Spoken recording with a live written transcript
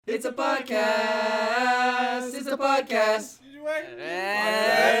It's a podcast. It's a podcast. This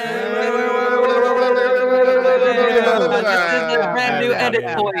is a brand new edit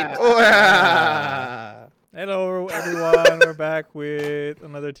point. Hello, everyone. We're back with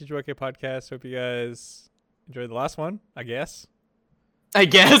another Teacher YK podcast. Hope you guys enjoyed the last one, I guess. I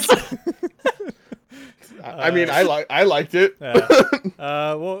guess. I mean, I liked it. Yeah.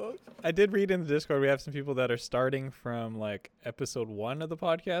 Well, I did read in the Discord we have some people that are starting from like episode 1 of the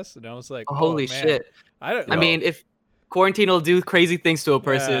podcast, and I was like, Holy man. shit. I mean, if quarantine will do crazy things to a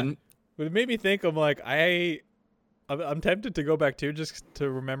person. But it made me think. I'm like, I'm tempted to go back too, just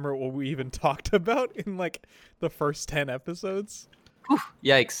to remember what we even talked about in like the first 10 episodes. Whew,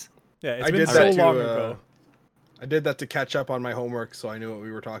 yikes. Yeah, it's I been did so that long to, ago. I did that to catch up on my homework, so I knew what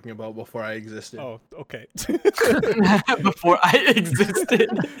we were talking about before I existed. Oh, okay. Before I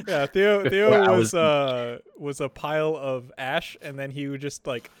existed. Yeah, Theo was a pile of ash, and then he would just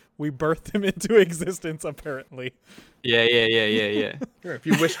like we birthed him into existence. Apparently. Yeah. Sure, if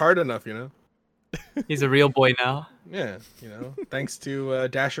you wish hard enough, you know. He's a real boy now. Yeah, you know. Thanks to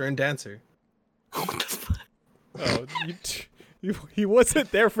Dasher and Dancer. What the fuck? Oh, he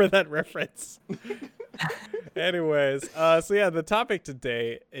wasn't there for that reference. Anyways, so yeah, the topic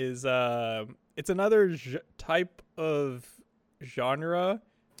today is it's another type of genre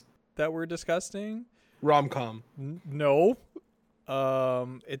that we're discussing. Rom-com. No,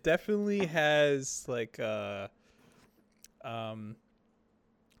 it definitely has like how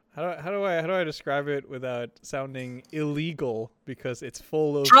do I describe it without sounding illegal, because it's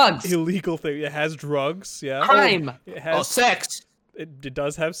full of Drugs. illegal things. It has drugs, yeah. Crime. It has sex. it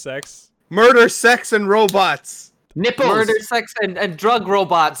does have sex. Murder, sex, and robots. Nipples. Murder, sex, and drug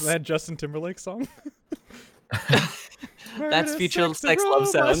robots. Isn't that Justin Timberlake song? That's future sex love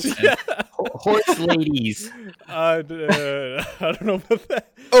sounds. Yeah. Horse ladies. I don't know about that.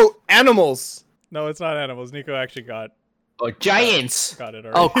 Oh, animals. No, it's not animals. Nico actually got Or giants. it already.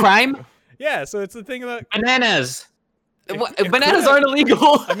 Oh, crime? Yeah, so it's the thing about Bananas. it Bananas could- aren't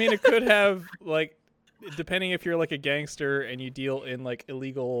illegal. I mean, it could have like, depending if you're like a gangster and you deal in like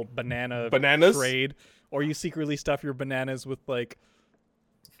illegal Bananas? trade, or you secretly stuff your bananas with like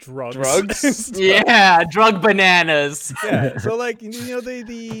drugs. Drugs? and stuff. Yeah, drug bananas. Yeah. So like, you know,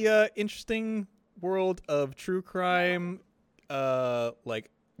 the interesting world of true crime,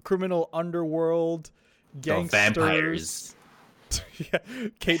 like criminal underworld, gangsters. vampires. Yeah,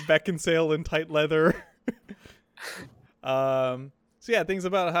 Kate Beckinsale in tight leather. So yeah, things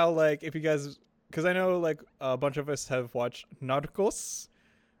about how like if you guys, because I know like a bunch of us have watched Narcos.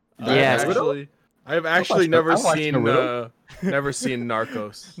 Yes. I've actually never I watched seen Naruto. never seen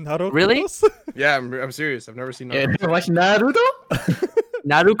Narcos. Narcos. Really? Yeah, I'm serious. I've never seen Yeah, Narcos. you watch Naruto?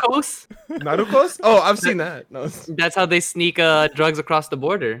 Narcos? Narucos? Oh, I've seen that. No. That's how they sneak drugs across the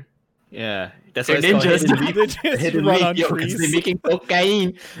border. Yeah, that's They're why it's called ninjas. hidden leaf. They just Hidden run leaf, on yo, 'cause trees. they're making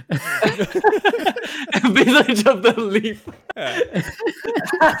cocaine. Village of the Leaf.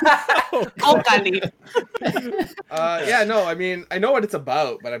 Coca leaf. Yeah, no, I mean, I know what it's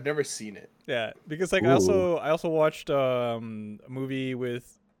about, but I've never seen it. Yeah, because like I also watched a movie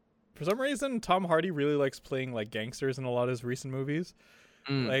with, for some reason Tom Hardy really likes playing like gangsters in a lot of his recent movies.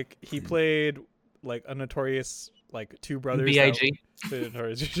 Mm. Like he played like a notorious like two brothers. B.I.G.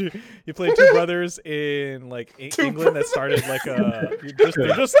 He played two brothers in like England that started like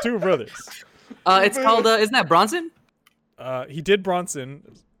they're just two brothers. It's called, isn't that Bronson? He did Bronson,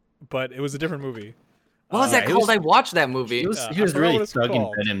 but it was a different movie. What was Yeah, that he called? was- I watched that movie. He was, Yeah, he I was forgot really what it's thugging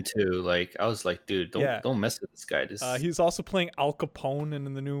called. Venom too. Like I was like, dude, don't mess with this guy. This He's also playing Al Capone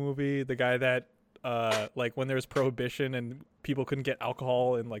in the new movie, the guy that like when there was prohibition and people couldn't get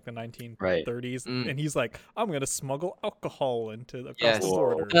alcohol in like the 1930s, Mm. and he's like, I'm gonna smuggle alcohol into the Yes. across the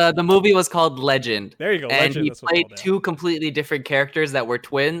border. The movie was called Legend. There you go. And Legend, he that's what it's played called, yeah. two completely different characters that were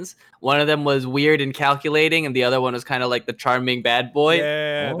twins. One of them was weird and calculating, and the other one was kind of like the charming bad boy.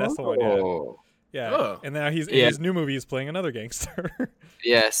 Yeah, that's the one. Yeah, Oh. yeah. Oh. And now he's in Yeah. his new movie. He's playing another gangster.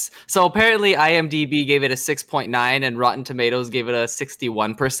 Yes. So apparently IMDb gave it a 6.9 and Rotten Tomatoes gave it a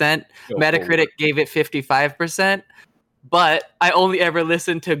 61%. Metacritic gave it 55%. But I only ever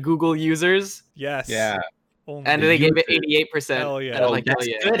listened to Google users Yes. Yeah. Only. and The they gave it users. 88%. Hell yeah. And I'm Oh, like, that's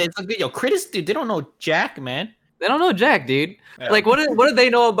hell yeah. good. It's a good. Yo, critics, dude, they don't know Jack, man. They don't know Jack, dude. Yeah. Like what do they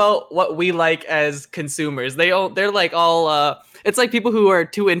know about what we like as consumers? They're like all it's like people who are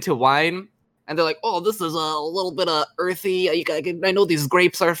too into wine and they're like, "Oh, this is a little bit of earthy. I know these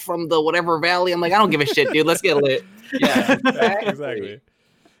grapes are from the whatever valley." I'm like, "I don't give a shit, dude. Let's get lit." Yeah, Exactly.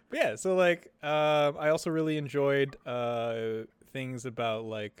 But yeah, so like I also really enjoyed things about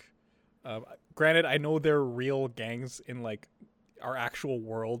like granted I know they're real gangs in like our actual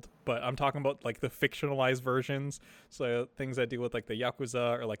world, but I'm talking about like the fictionalized versions. So things that deal with like the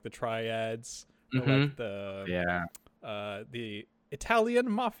Yakuza or like the Triads or like the Italian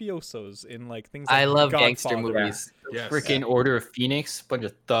mafiosos in like things like I love gangster Godfather. movies. Yes. Freaking Order of Phoenix, bunch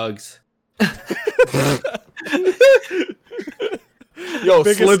of thugs. Yo,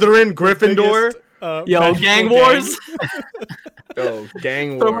 Biggest- Slytherin, Gryffindor. Yo, magical gang gang. wars. Yo,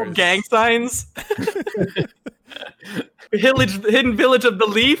 gang Throw wars. up gang signs. Hidden village of the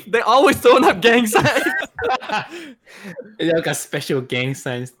Leaf. They always throwing up gang signs. They like a special gang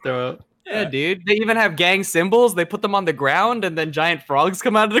signs throw up. Yeah, dude. They even have gang symbols. They put them on the ground, and then giant frogs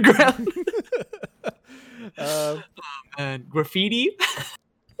come out of the ground. And graffiti.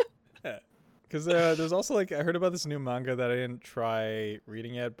 Because there's also like I heard about this new manga that I didn't try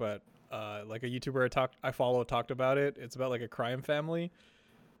reading yet, but like a YouTuber I follow talked about it. It's about like a crime family.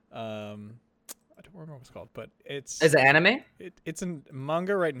 I don't remember what it's called, but it's Is it anime? it's in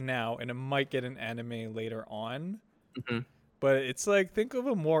manga right now, and it might get an anime later on. Mhm. But it's like think of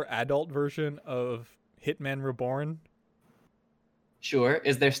a more adult version of Hitman Reborn. Sure.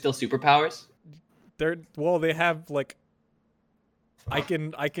 Is there still superpowers? They have like I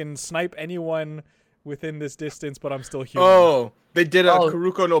can snipe anyone within this distance, but I'm still human. Oh, they did a Oh.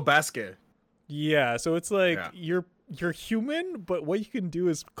 Kuruko no Basket. Yeah, so it's like Yeah. you're human, but what you can do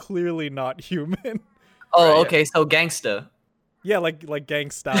is clearly not human. Oh, Right, yeah. okay. So gangsta. Yeah, like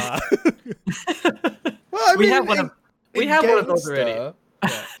gangsta. Well, I We mean, have one of- we have one of those already.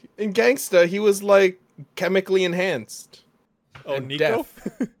 Yeah. In Gangsta, he was like chemically enhanced. Oh, And Nico.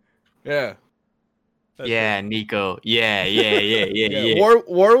 Yeah. That's Yeah, Nico. Yeah.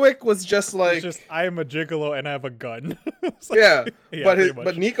 Warwick was just It's like, just I am a gigolo and I have a gun. It's yeah, yeah, but pretty much.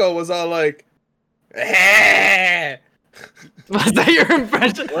 but Nico was all like, Was that your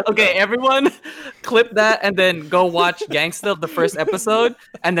impression? Okay, everyone, clip that and then go watch Gangsta, the first episode,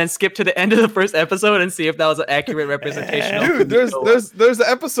 and then skip to the end of the first episode and see if that was an accurate representation. of dude, who Nico was. there's an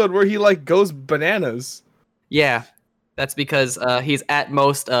episode where he like goes bananas. Yeah, that's because he's at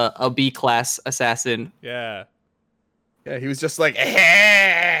most a B class assassin. Yeah. Yeah, he was just like,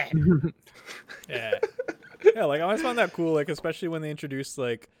 Yeah. Yeah, like I always found that cool, like especially when they introduced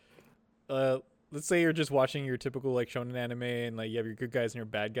like let's say you're just watching your typical like shonen anime and like you have your good guys and your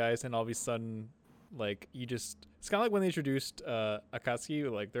bad guys, and all of a sudden like it's kinda like when they introduced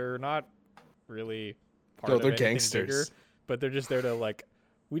Akatsuki, like they're not really part No, of they're anything gangsters. bigger, but they're just there to like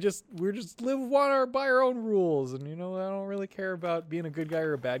we're just live by our own rules, and you know I don't really care about being a good guy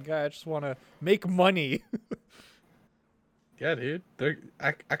or a bad guy. I just want to make money. yeah, dude, they're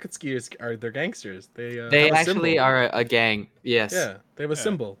Akatsuki they're gangsters. They They have a actually symbol. are a gang. Yes. Yeah, they have a Yeah.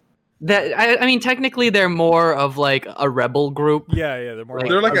 symbol. That I mean, technically, they're more of like a rebel group, Yeah, they're more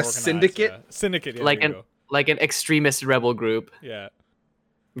They're like a organized, syndicate? Syndicate, yeah, like there an you go. like an extremist rebel group Yeah.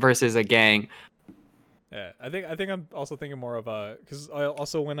 versus a gang. Yeah, I think I'm also thinking more of because I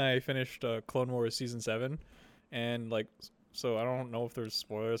also when I finished Clone Wars season 7, and like so I don't know if there's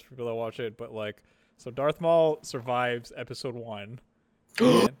spoilers for people that watch it, but like so Darth Maul survives episode 1.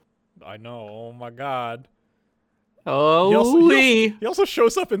 And- I know, oh my god. Oh, He also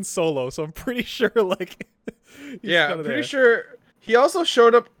shows up in Solo, so I'm pretty sure like he's Yeah, kinda I'm pretty there. sure he also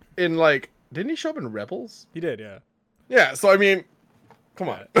showed up in like, didn't he show up in Rebels? He did, yeah. Yeah, so I mean, come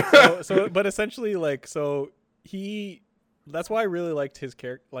on. so but essentially like so that's why I really liked his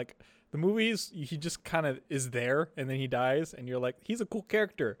character. Like the movies, he just kind of is there and then he dies and you're like he's a cool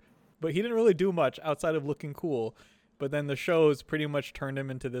character, but he didn't really do much outside of looking cool. But then the shows pretty much turned him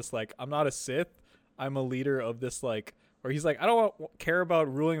into this like I'm not a Sith, I'm a leader of this like where he's like I don't care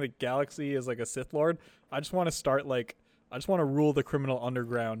about ruling the galaxy as like a Sith Lord. I just want to rule the criminal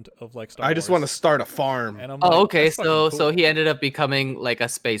underground of like Star I Wars. just want to start a farm. And I'm Oh, like, okay. that's fucking So cool. so he ended up becoming like a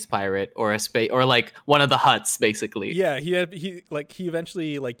space pirate or or like one of the Huts, basically. Yeah, he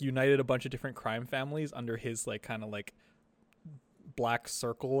eventually like united a bunch of different crime families under his like kind of like black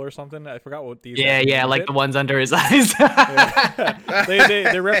circle or something. I forgot what these. Yeah, actually yeah, named like it. the ones under his eyes. Yeah.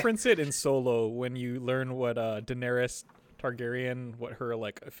 they reference it in Solo when you learn what Daenerys Targaryen, what her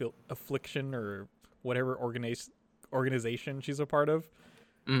like affliction or whatever organization she's a part of.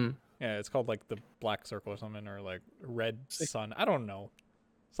 Mm. Yeah, it's called like the Black Circle or something, or like Red Sun. I don't know.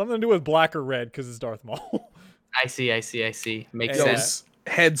 Something to do with black or red because it's Darth Maul. I see. Makes Yeah. sense.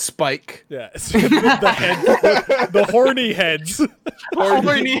 Head spike. Yeah, it's the head, the horny heads.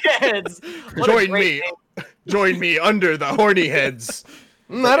 Horny heads. What a Join great me. name. Join me under the horny heads.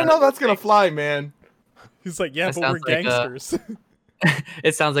 I don't know if that's gonna fly, man. He's like, yeah, That but we're sounds like, gangsters.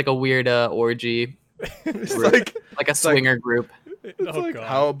 It sounds like a weird orgy, It's Group. like, like a swinger group. Oh like, god.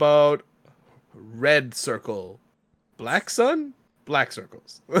 how about red circle, black sun, Black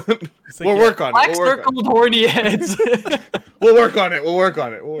circles. It's like, We'll yeah, work on it. Black We'll work on circled horny heads. it. We'll work on it. We'll work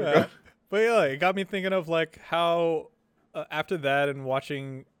on it. We'll work on it. But yeah, it got me thinking of like how after that and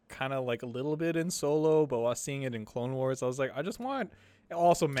watching kind of like a little bit in Solo, but while seeing it in Clone Wars, I was like, I just want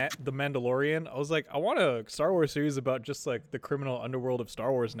also the Mandalorian. I was like, I want a Star Wars series about just like the criminal underworld of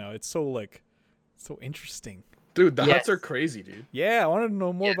Star Wars now. It's so like so interesting. Dude, the Yes. huts are crazy, dude. Yeah, I wanted to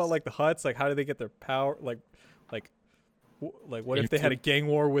know more Yes. about like the huts, like how do they get their power, like what if they had a gang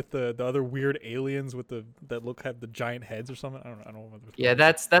war with the other weird aliens with the that look have the giant heads or something? I don't know what they're Yeah,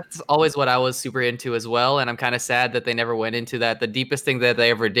 that's always what I was super into as well, and I'm kind of sad that they never went into that. The deepest thing that they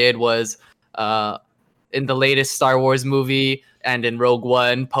ever did was in the latest Star Wars movie and in Rogue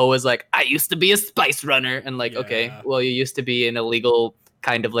One, Poe was like, "I used to be a spice runner," and like, okay, Yeah. well, you used to be an illegal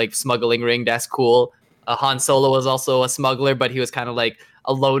kind of like smuggling ring. That's cool. Han Solo was also a smuggler, but he was kind of like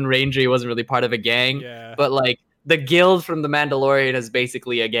a lone ranger. He wasn't really part of a gang. Yeah, But like the guild from the Mandalorian is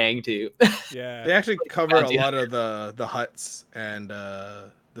basically a gang too. yeah. They actually cover a Yeah. lot of the huts and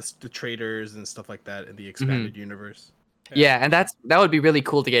the traders and stuff like that in the expanded universe. Yeah, and that would be really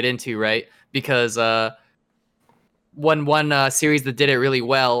cool to get into, right? Because one series that did it really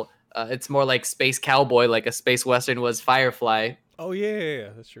well, it's more like Space Cowboy, like a space western was Firefly. Oh yeah,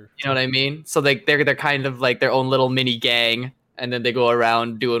 that's true. You know what I mean? So they're kind of like their own little mini gang, and then they go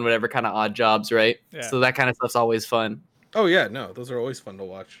around doing whatever kind of odd jobs, right? Yeah. So that kind of stuff's always fun. Oh yeah, no, those are always fun to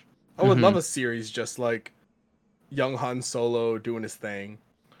watch. I would Mhm. love a series just like young Han Solo doing his thing.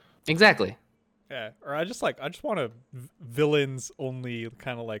 Exactly. Yeah, or I just want a villains only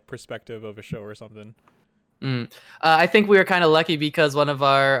kind of like perspective of a show or something. I think we were kind of lucky because one of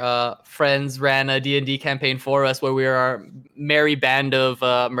our friends ran a D&D campaign for us where we were our merry band of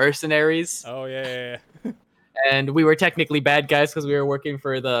mercenaries. Oh yeah. And we were technically bad guys because we were working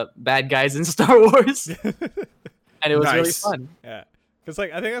for the bad guys in Star Wars. And it was really Nice. fun. Yeah, because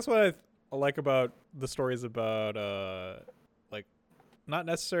like I think that's what I like about the stories about like not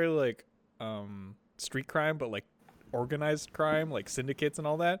necessarily like street crime, but like organized crime, like syndicates and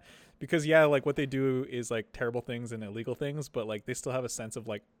all that. Because yeah, like what they do is like terrible things and illegal things, but like they still have a sense of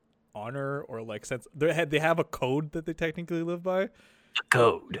like honor or like sense they have a code that they technically live by.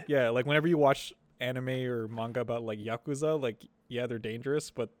 Code. Yeah, like whenever you watch anime or manga about like yakuza, like yeah, they're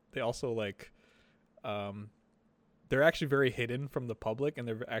dangerous, but they also like they're actually very hidden from the public and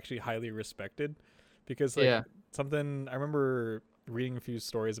they're actually highly respected because like Yeah. something I remember reading a few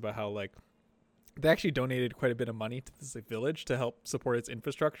stories about how like they actually donated quite a bit of money to this like, village to help support its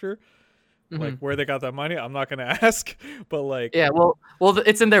infrastructure. Like where they got that money, I'm not gonna ask, but like Yeah,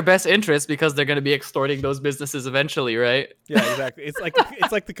 it's in their best interest because they're going to be extorting those businesses eventually, right? yeah, exactly. It's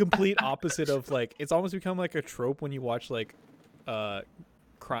like the complete opposite of like it's almost become like a trope when you watch like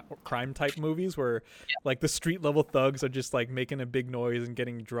crime type movies where like the street level thugs are just like making a big noise and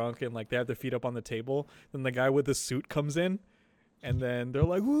getting drunk and like they have their feet up on the table. Then the guy with the suit comes in and then they're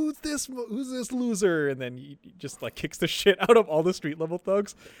like, who's this loser? And then he just like kicks the shit out of all the street level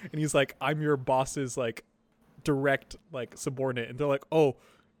thugs and he's like, I'm your boss's like direct like subordinate. And they're like, oh,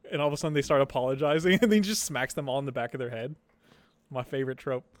 and all of a sudden they start apologizing and then he just smacks them all in the back of their head. My favorite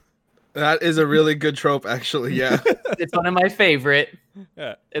trope. That is a really good trope, actually. Yeah. It's one of my favorite.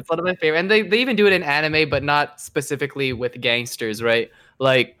 Yeah. It's one of my favorite. And they even do it in anime, but not specifically with gangsters, right?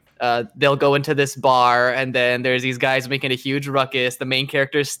 Like, they'll go into this bar, and then there's these guys making a huge ruckus. The main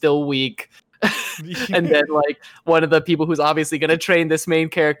character is still weak. And then, like, one of the people who's obviously going to train this main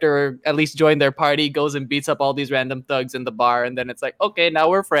character, or at least join their party, goes and beats up all these random thugs in the bar. And then it's like, okay, now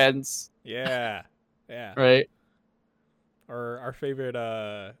we're friends, Yeah. Yeah. right? Or our favorite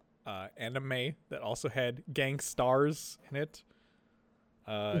anime that also had gang stars in it.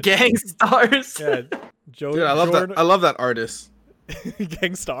 Gang stars. Yeah, Dude, I love that. I love that artist.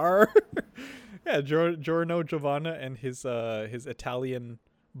 Gangstar. Yeah, Giorno Giovanna and his Italian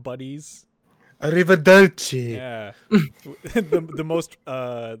buddies. Arrivederci. Yeah, the most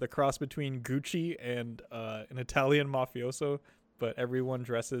the cross between Gucci and an Italian mafioso, but everyone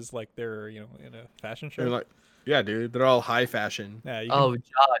dresses like they're in a fashion show. They're like, yeah, dude, they're all high fashion. Yeah, you can, Oh,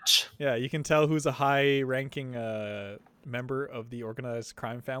 Josh. yeah, you can tell who's a high-ranking member of the organized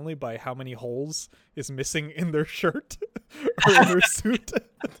crime family by how many holes is missing in their shirt or in their suit.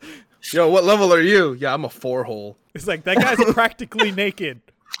 Yo, what level are you? Yeah, I'm a 4-hole. It's like that guy's practically naked.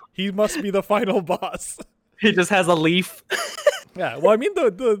 He must be the final boss. He just has a leaf. Yeah, well, I mean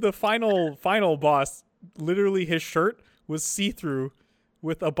the final boss, literally his shirt was see-through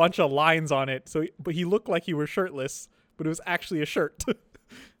with a bunch of lines on it. So, but he looked like he was shirtless, but it was actually a shirt.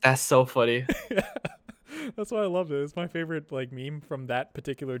 That's so funny. Yeah. That's why I loved it. It's my favorite like meme from that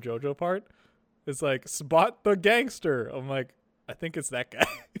particular JoJo part. It's like spot the gangster. I'm like, I think it's that guy.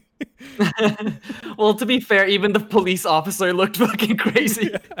 Well, to be fair, even the police officer looked fucking crazy.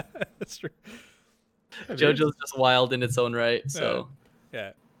 Yeah, that's true. JoJo's just wild in its own right. So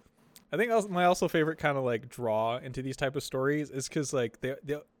Yeah, I think my also favorite kind of like draw into these type of stories is because like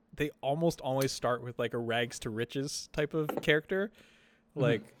they almost always start with like a rags to riches type of character.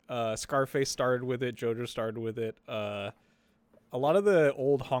 Like Scarface started with it, JoJo started with it. A lot of the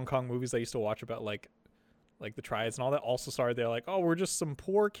old Hong Kong movies I used to watch about like the Triads and all that also started there like, oh, we're just some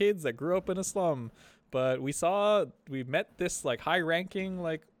poor kids that grew up in a slum, but we met this like high ranking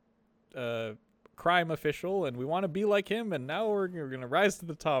like crime official and we want to be like him, and now we're gonna rise to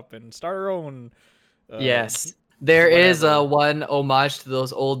the top and start our own yes, there is whatever. one homage to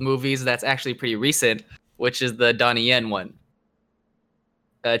those old movies that's actually pretty recent, which is the Donnie Yen one,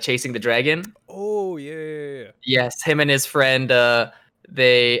 Chasing the Dragon. Oh yeah. Yes, him and his friend,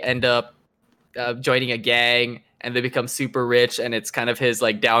 they end up joining a gang and they become super rich, and it's kind of his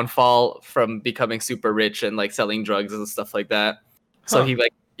like downfall from becoming super rich and like selling drugs and stuff like that. So Huh. he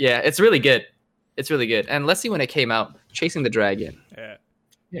like, yeah, it's really good. It's really good. And let's see when it came out. Chasing the Dragon. Yeah.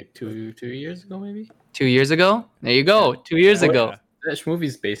 Yeah, 2 years ago maybe. 2 years ago? There you go. 2 years Oh, ago. yeah. That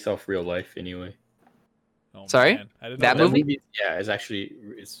movie's based off real life anyway. Oh, Sorry? man. I didn't That know movie? Yeah,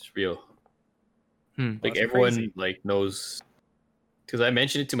 it's real. Hmm. Like That's everyone crazy. like knows, because I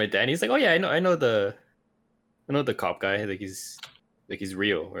mentioned it to my dad. And he's like, "Oh yeah, I know the cop guy. Like he's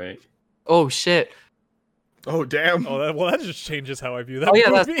real, right?" Oh shit. Oh damn. Oh, that just changes how I view that. Oh yeah,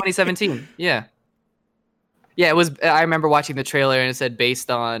 that's movie. 2017. Yeah. Yeah, it was. I remember watching the trailer and it said based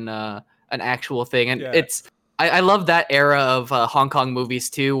on an actual thing, and Yeah. it's. I love that era of Hong Kong movies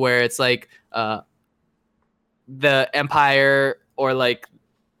too, where it's like the Empire or like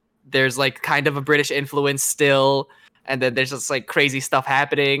there's like kind of a British influence still, and then there's just like crazy stuff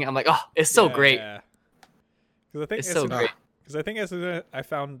happening. I'm like, oh, it's so great. Because I think It's as so soon- great. Because I think as soon as I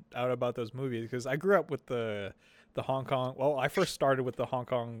found out about those movies, because I grew up with the Hong Kong. Well, I first started with the Hong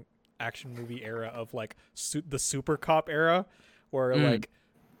Kong action movie era of like the super cop era, where like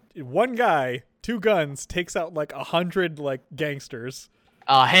one guy, two guns, takes out like 100 like gangsters.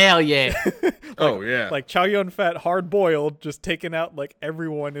 Oh hell yeah! Oh yeah. Like Chow Yun Fat, hard boiled, just taking out like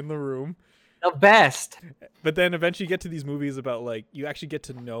everyone in the room. The best. But then eventually you get to these movies about like you actually get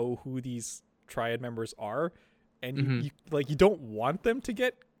to know who these triad members are, and you don't want them to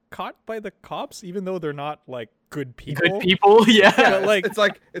get caught by the cops, even though they're not like good people. Good people. Yeah. But, like,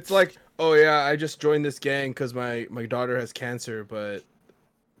 it's like oh yeah, I just joined this gang because my daughter has cancer, but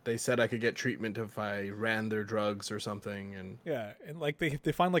they said I could get treatment if I ran their drugs or something, and yeah, and like they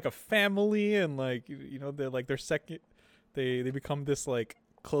find like a family, and like you know they're like their second, they become this like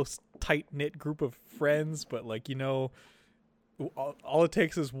close tight knit group of friends, but like you know. All it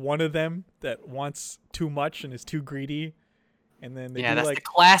takes is one of them that wants too much and is too greedy, and then they Yeah, do that's like the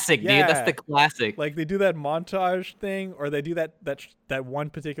classic, dude. Yeah. That's the classic. like they do that montage thing, or they do that one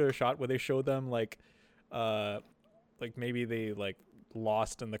particular shot where they show them like maybe they like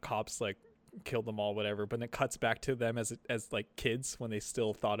lost and the cops like killed them all, whatever, but then it cuts back to them as like kids when they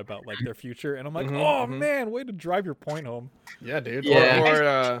still thought about like their future, and I'm like, oh man, way to drive your point home. yeah, dude.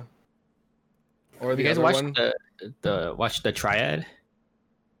 Yeah. Or the You guys other watched one. watch the Triad?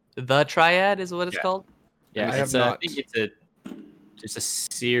 The Triad is what it's Yeah. called. Yeah, I have it's not. I think it's a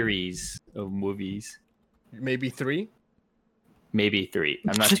series of movies, Maybe 3. maybe 3.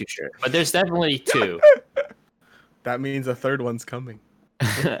 I'm not too sure, but there's definitely 2. That means a third one's coming.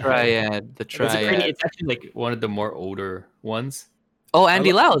 Triad. The Triad. It's actually like one of the more older ones. Oh,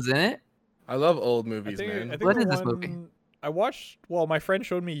 Andy Lau's in it. I love old I movies, think, man. I think What the is this one movie? I watched. Well, my friend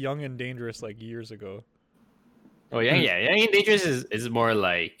showed me Young and Dangerous like years ago. Oh yeah, Young and Dangerous is more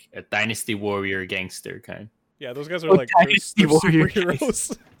like a Dynasty Warrior gangster kind. Yeah, those guys are Oh, like they're Dynasty Warrior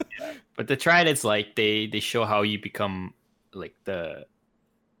superheroes. But the Triad, it's like they show how you become like the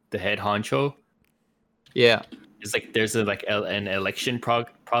head honcho. Yeah. It's like there's an election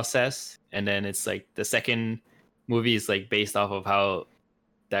process, and then it's like the second movie is like based off of how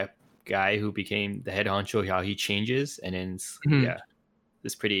that guy who became the head honcho, how he changes, and then Mhm.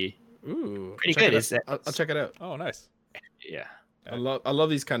 it's pretty Ooh, pretty check good. it out. I'll check it out. Oh, nice. yeah. I love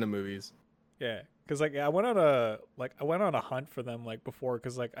these kind of movies. Yeah, because like I went on a hunt for them like before,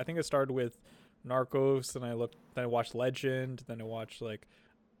 because like I think it started with Narcos, then I watched Legend, then I watched like,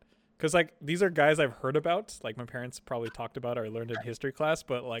 because like these are guys I've heard about, like my parents probably talked about or I learned in history class,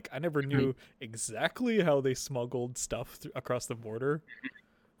 but like I never knew exactly how they smuggled stuff across the border,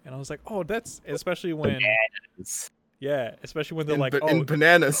 and I was like, oh, that's especially when especially when they're like in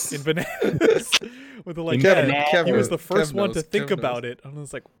bananas. in bananas with the like Kev he was the knows. first Kev one knows. to think Kev about knows. it, and I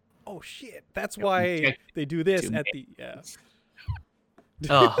was like, oh shit, that's why they do this at the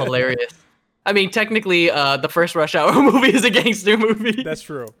Oh, hilarious. I mean, technically, the first Rush Hour movie is a gangster movie. That's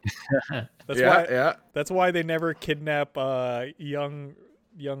true. That's yeah, why. yeah. That's why they never kidnap young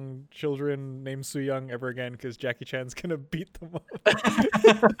children named Su Young ever again, because Jackie Chan's gonna beat them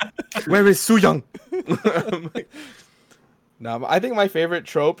up. Where is Su Young? No, I think my favorite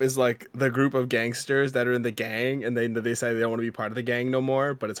trope is like the group of gangsters that are in the gang, and they say they don't want to be part of the gang no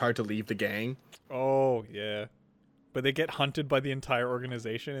more, but it's hard to leave the gang. Oh yeah, but they get hunted by the entire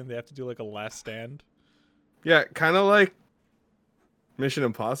organization, and they have to do like a last stand. Yeah, kind of like Mission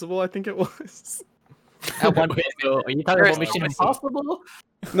Impossible, I think it was. At one point, So, are you talking about Mission Impossible?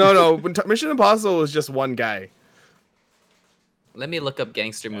 No, Mission Impossible was just one guy. let me look up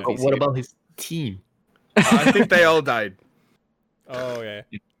gangster movies. What here. about his team? I think they all died. Oh yeah.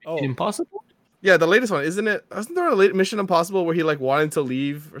 Oh, Impossible? Yeah, the latest one, isn't it? Wasn't there a late Mission Impossible where he like wanted to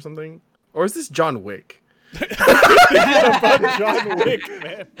leave or something? Or is this John Wick? about John Wick,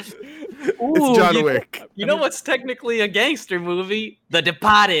 man. Ooh, It's John Wick. You know what's technically a gangster movie? The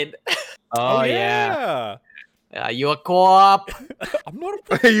Departed. Oh, yeah. You a co-op? I'm not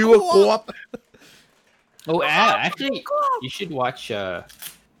Are you a co-op? Oh, actually, you should watch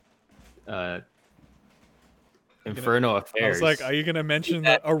Inferno I Affairs. was like, are you gonna mention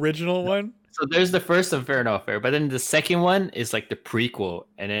the original one? So there's the first Inferno Affair, but then the second one is like the prequel,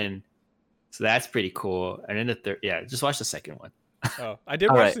 and then so that's pretty cool. And then the third, yeah, just watch the second one. Oh, I did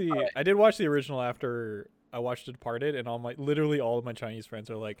All watch right, I did watch the original after I watched The Departed, and literally all of my Chinese friends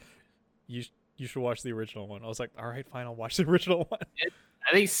are like, you should watch the original one. I was like, all right, fine, I'll watch the original one.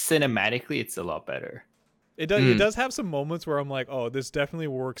 I think cinematically, it's a lot better. It does have some moments where I'm like, oh, this definitely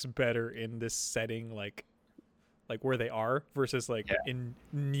works better in this setting, like where they are versus like in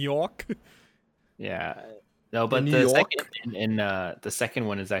New York. Yeah, no, but New the York? the second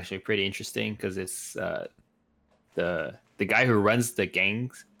one is actually pretty interesting because it's the guy who runs the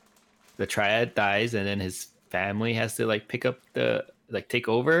gangs, the triad dies, and then his family has to like pick up take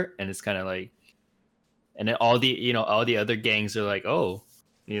over, and it's kind of like, and then all the other gangs are like, oh,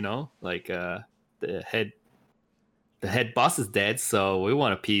 like the head boss is dead, so we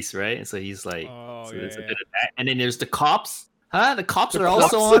want a piece, right? And so he's like, Oh, so yeah, there's a yeah. bit of that. And then there's the cops. The cops The are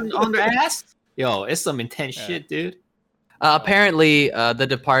also cops. on their ass. Yo, it's some intense Yeah. shit, dude. Apparently, The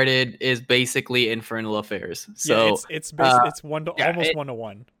Departed is basically Infernal Affairs. So it's almost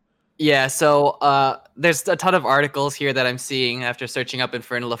 1-to-1. yeah, so there's a ton of articles here that I'm seeing after searching up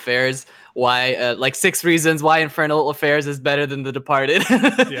Infernal Affairs. Why, like 6 reasons why Infernal Affairs is better than The Departed.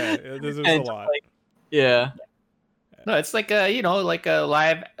 Yeah, there's a And, lot. like, yeah. No, it's like a like a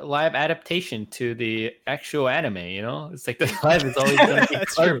live adaptation to the actual anime. It's like the live is always gonna be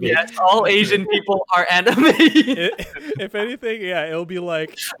That's true. garbage. Yes, all Asian people are anime. If anything, yeah, it'll be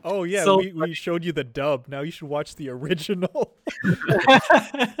like, oh yeah, So we showed you the dub. Now you should watch the original.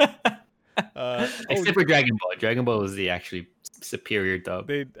 Except for Dragon Ball. Dragon Ball was the actually superior dub.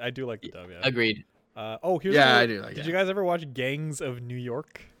 I do like the dub. Yeah. Agreed. Here's Yeah, another- I do like Did it. you guys ever watch Gangs of New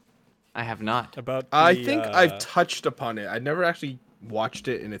York? I have not. About I the, think I've touched upon it. I never actually watched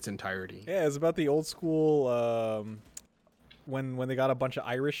it in its entirety. yeah, it's about the old school when they got a bunch of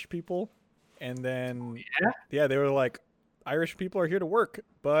Irish people, and then yeah, they were like, Irish people are here to work,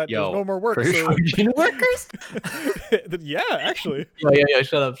 but Yo, there's no more work. For So Asian workers? yeah, actually, Yeah.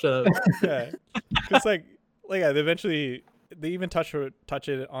 Shut up. yeah, because like yeah, they even touch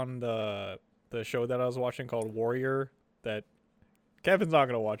it on the show that I was watching called Warrior that Kevin's not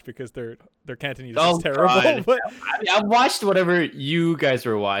gonna watch because their Cantonese Oh, is terrible. God. But I've watched whatever you guys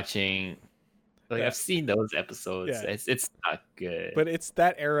were watching. Like Yeah. I've seen those episodes. Yeah. It's not good. But it's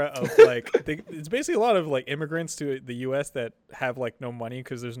that era of like it's basically a lot of like immigrants to the U.S. that have like no money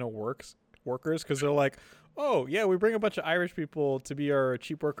because there's no workers because they're like, oh yeah, we bring a bunch of Irish people to be our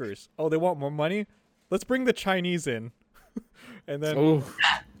cheap workers. Oh, they want more money. Let's bring the Chinese in, and then Oh,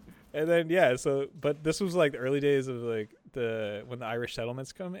 yeah. So but this was like the early days of like when the Irish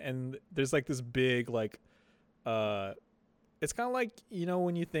settlements come, and there's like this big like it's kind of like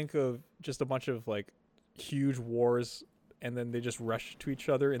when you think of just a bunch of like huge wars and then they just rush to each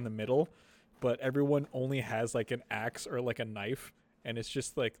other in the middle, but everyone only has like an axe or like a knife, and it's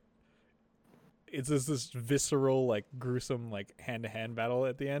just like it's just this visceral like gruesome like hand-to-hand battle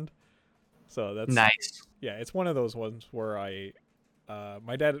at the end. So that's Nice. yeah, it's one of those ones where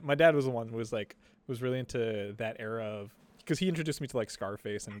my dad was the one who was really into that era of, because he introduced me to like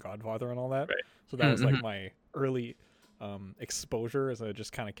Scarface and Godfather and all that. Right. So that was like Mhm. my early exposure, as I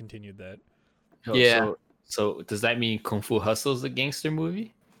just kind of continued that. Yeah. So does that mean Kung Fu Hustle's a gangster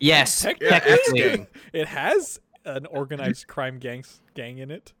movie? Yes. Technically, X-Gang. it has an organized crime gang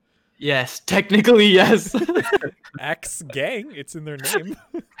in it. Yes, technically yes. X gang, it's in their name.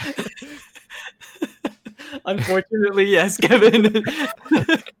 Unfortunately, yes, Kevin.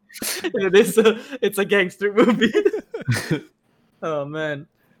 It's a gangster movie. Oh man.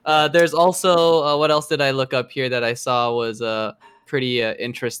 There's also what else did I look up here that I saw was pretty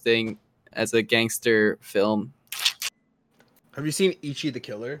interesting as a gangster film. Have you seen Ichi the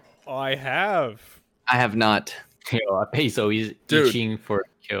Killer? I have. I have not. Yo, Peso, he's Dude. itching for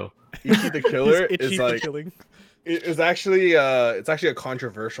a kill. Ichi the Killer He's itchy is for like killing. it's actually a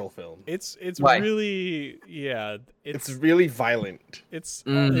controversial film. It's Why? really It's really violent. it's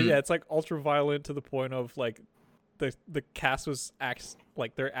Mhm. yeah, it's like ultra violent to the point of like the cast was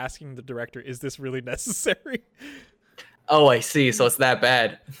like they're asking the director, is this really necessary? Oh, I see. So it's that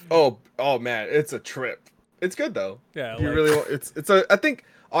bad. Oh man, it's a trip. It's good though. Yeah, If you like, really want, it's a. I think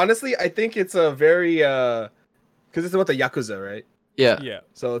honestly, I think it's a very because it's about the Yakuza, right? Yeah. yeah.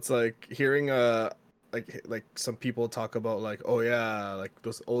 So it's like hearing like some people talk about like, oh yeah, like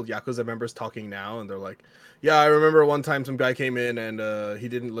those old Yakuza members talking now, and they're like, yeah, I remember one time some guy came in and he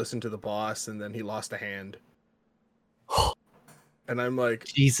didn't listen to the boss, and then he lost a hand. And I'm like,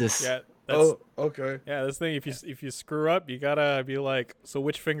 Jesus. Yeah. That's, oh, okay. yeah, this thing, if you screw up, you gotta be like, so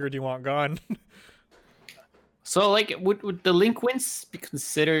which finger do you want gone? So, like, would delinquents be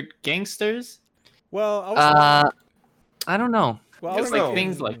considered gangsters? Well, I was, I don't know. well, I I was don't know. Like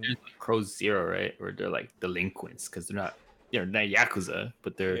things like thinking- there's like Crow Zero, right? Where they're like delinquents because they're not yakuza,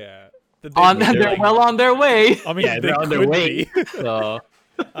 but they're yeah. They're like- well on their way. I mean, Yeah, they they're on their could way. be. so.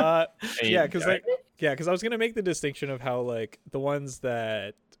 Yeah, mean, because I was gonna make the distinction of how like the ones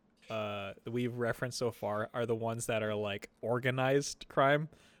that we've referenced so far are the ones that are like organized crime,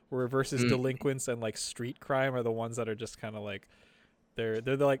 where versus delinquents and like street crime are the ones that are just kind of like they're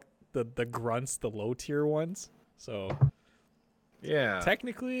like the grunts, the low tier ones. So Yeah.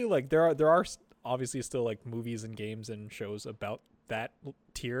 technically, like there are obviously still like movies and games and shows about that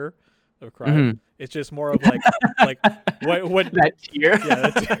tier of crime. It's just more of like what That tier. yeah,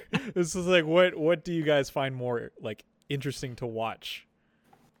 that's, this is like what do you guys find more like interesting to watch?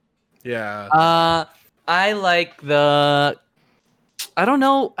 Yeah. I like the. I don't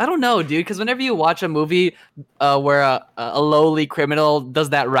know, dude. Because whenever you watch a movie where a lowly criminal does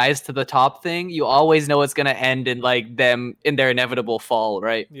that rise to the top thing, you always know it's gonna end in like them in their inevitable fall,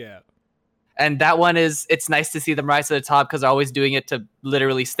 right? Yeah. And that one it's nice to see them rise to the top because they're always doing it to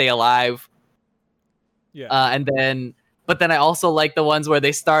literally stay alive. Yeah. But then I also like the ones where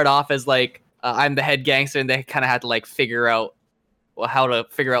they start off as like I'm the head gangster, and they kind of had to like figure out how to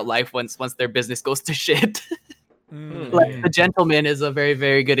figure out life once their business goes to shit. Mm. Like The Gentleman is a very,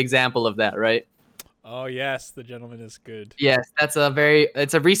 very good example of that, right? Oh yes, The Gentleman is good. Yes, it's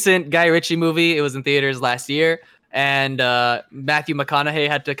a recent Guy Ritchie movie. It was in theaters last year, and Matthew McConaughey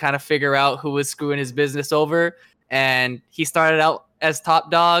had to kind of figure out who was screwing his business over, and he started out as top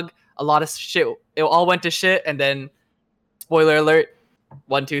dog. A lot of shit, it all went to shit, and then, spoiler alert,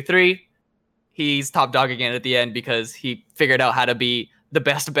 1, 2, 3, he's top dog again at the end because he figured out how to be the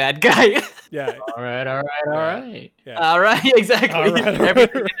best bad guy. Yeah. All right. Yeah. All right, exactly. All right, all right,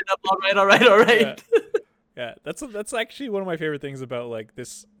 Everything all right. ended up all right. Yeah, that's actually one of my favorite things about like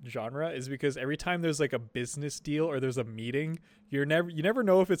this genre is because every time there's like a business deal or there's a meeting, you never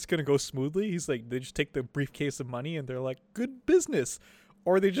know if it's gonna go smoothly. He's like, they just take the briefcase of money and they're like, good business,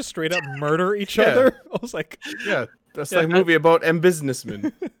 or they just straight up murder each Yeah. other. I was like, Yeah. That's Yeah, like a movie about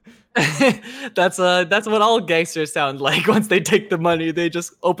businessmen. That's what all gangsters sound like. Once they take the money, they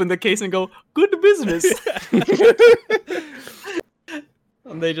just open the case and go, good business.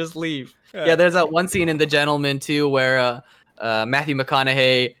 And they just leave. Yeah, there's that one scene in The Gentleman too where Matthew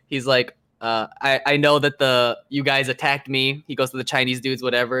McConaughey, he's like, I know that you guys attacked me. He goes to the Chinese dudes,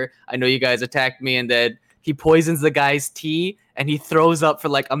 whatever. I know you guys attacked me, and then he poisons the guy's tea and he throws up for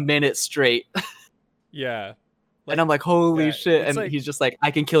like a minute straight. yeah, And I'm like, holy yeah, shit. it's And like- he's just like, I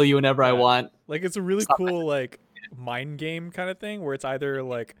can kill you whenever I Yeah. want. like it's a really Stop cool like mind game kind of thing where it's either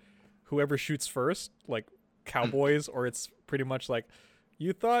like whoever shoots first, like cowboys, or it's pretty much like,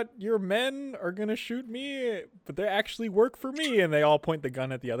 you thought your men are gonna shoot me, but they actually work for me, and they all point the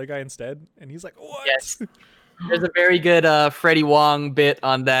gun at the other guy instead, and he's like, what? Yes. There's a very good Freddie Wong bit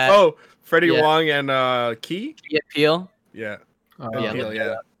on that. Oh, Freddie Yeah. Wong and Key? Get Peel. Yeah. Oh, Yeah, Peel, look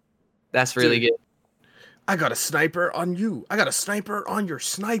yeah. That's really Dude. good. I got a sniper on you. I got a sniper on your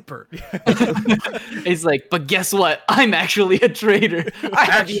sniper. He's like, but guess what? I'm actually a traitor. I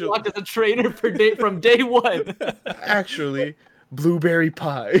have Actually- you locked as a traitor from day one. Actually, blueberry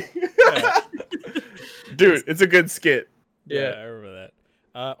pie. Yeah. Dude, it's a good skit. Yeah, I remember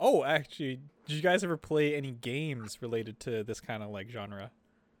that. Oh, actually, did you guys ever play any games related to this kind of like genre?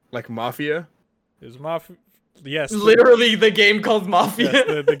 Like Mafia. There's Mafia. Yes. Literally the game called Mafia.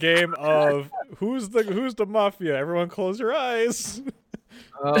 Yes, the game of who's the mafia? Everyone close your eyes.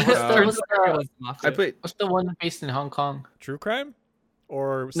 What's I played. what's the one based in Hong Kong? True Crime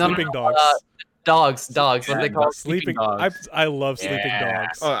or No, Sleeping no, Dogs? Dogs. What they call it? Sleeping. Dogs. I love Sleeping Yeah.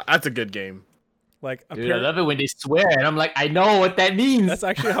 Dogs. Oh, that's a good game. Like Dude, I love it when they swear, and I'm like, I know what that means. that's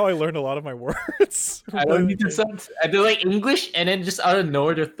actually how I learned a lot of my words. I don't need to sound. I do like English, and then just out of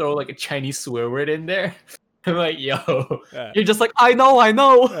nowhere, they throw like a Chinese swear word in there. I'm like, yo, Yeah. You're just like, I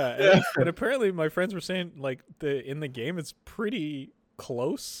know. Yeah, and apparently my friends were saying like in the game it's pretty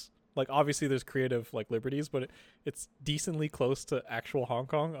close. Like obviously there's creative like liberties, but it's decently close to actual Hong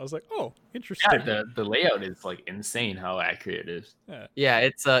Kong. I was like, oh, interesting. yeah, the layout is like insane how accurate it is. Yeah,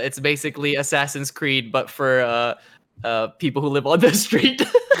 it's basically Assassin's Creed, but for people who live on the street.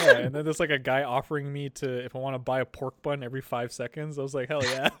 Yeah, and then there's like a guy offering me if I want to buy a pork bun every 5 seconds. I was like, hell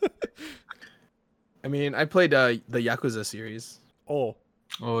yeah. I mean, I played the Yakuza series. Oh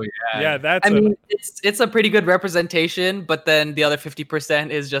Yeah, yeah, that's. I mean, it's a pretty good representation, but then the other 50%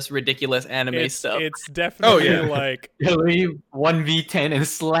 is just ridiculous anime stuff. It's definitely yeah. like he'll leave 1v10 and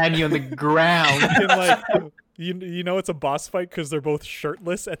slam you on the ground. fucking, like you know it's a boss fight because they're both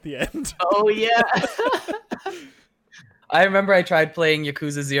shirtless at the end. Oh yeah. I remember I tried playing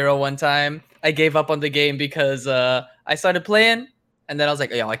Yakuza 0 one time. I gave up on the game because I started playing, and then I was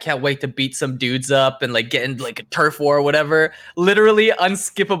like, yo, I can't wait to beat some dudes up and like get in like a turf war or whatever. Literally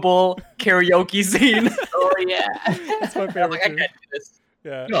unskippable karaoke scene. Oh yeah. That's my I'm favorite. like, I too. can't do this.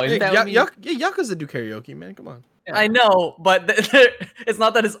 Yeah. No, Hey, isn't that what Yakuza do karaoke, man. Come on. Yeah. I know, but it's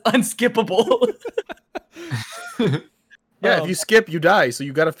not that it's unskippable. Yeah, Um, if you skip, you die. So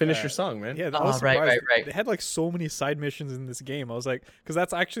you got to finish yeah. your song, man. Yeah, I Oh, was right, surprised. right. They had like so many side missions in this game. I was like, because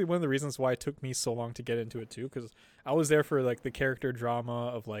that's actually one of the reasons why it took me so long to get into it too. Because I was there for like the character drama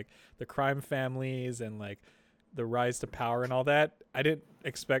of like the crime families and like the rise to power and all that. I didn't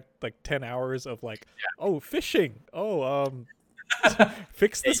expect like 10 hours of like, oh, fishing. Oh,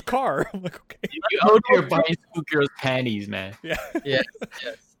 fix this car. I'm like, okay. You out here buying school girls' panties, man. Yeah. Yes.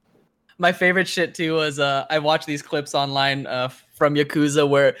 My favorite shit too was I watched these clips online from Yakuza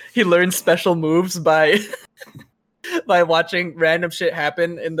where he learns special moves by by watching random shit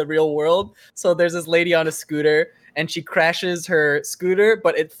happen in the real world. So there's this lady on a scooter and she crashes her scooter,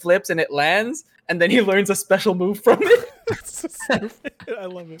 but it flips and it lands, and then he learns a special move from it. That's so stupid. I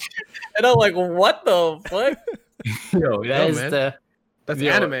love it. And I'm like, what the fuck? Yo, that is man. That's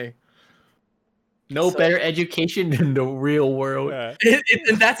Yo. anime. no So- better education than the real world. Yeah.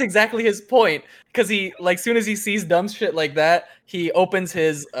 And that's exactly his point. Because he, like, soon as he sees dumb shit like that, he opens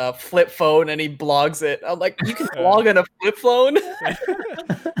his flip phone and he blogs it. I'm like, you can blog on a flip phone?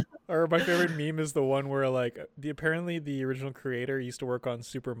 Or my favorite meme is the one where like apparently the original creator used to work on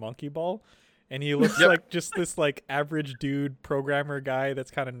Super Monkey Ball, and he looks like just this like average dude programmer guy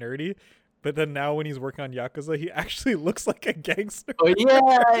that's kind of nerdy. But then now when he's working on Yakuza, he actually looks like a gangster. Oh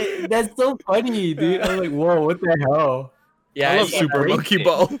yeah, that's so funny, dude. I was like, whoa, what the hell? Yeah, I love yeah, Super great Monkey game.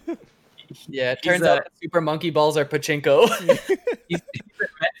 Ball. yeah. It turns He's, out that Super Monkey Balls are pachinko. He's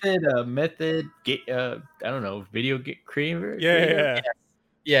a method, I don't know, creator. Yeah.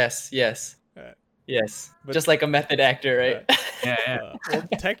 yes. Yeah. Yes. But- Just like a method actor, right? Yeah, yeah. Well, For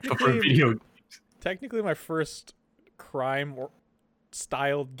technically, video. technically, my first crime or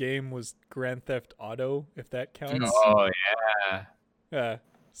styled game was Grand Theft Auto, if that counts. Oh yeah.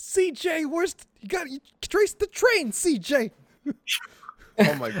 CJ, you trace the train, CJ.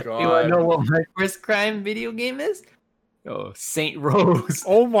 Oh my You wanna god. know what my first crime video game is? Oh, Saint Rose.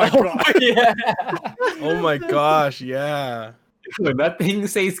 Oh my god. yeah. Oh my gosh, yeah. When that thing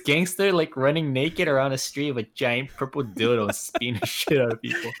says gangster, like running naked around a street with a giant purple dildo and spinning the shit out of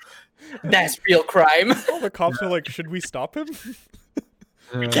people. That's real crime. All the cops are like, should we stop him?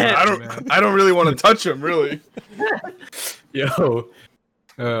 can't. I don't really want to touch him, really. Yo.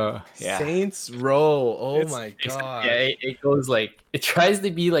 Yeah. Saints Row. Oh It's- my It's- god. Yeah, it goes like it tries to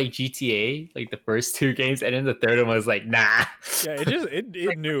be like GTA, like the first two games, and then the third one was like, nah. Yeah,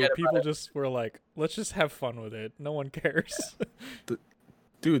 it knew. forget about People just were like, let's just have fun with it. No one cares.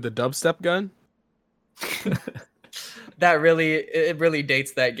 Dude, the dubstep gun? That really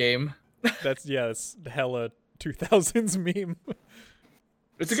dates that game. That's hella 2000s meme.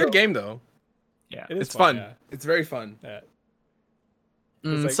 It's a good game though. Yeah. It is It's fun. Yeah. It's very fun. Yeah.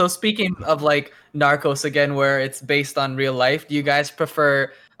 It's like- So speaking of like Narcos again, where it's based on real life, do you guys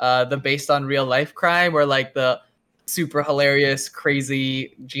prefer the based on real life crime or like the super hilarious,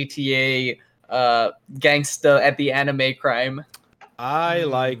 crazy GTA gangsta at the anime crime? I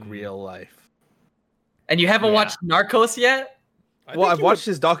like real life. And you haven't Yeah. watched Narcos yet? Well, I've watched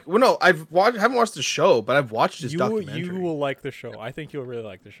his doc. Well, no, haven't watched the show, but I've watched his documentary. You will like the show. I think you'll really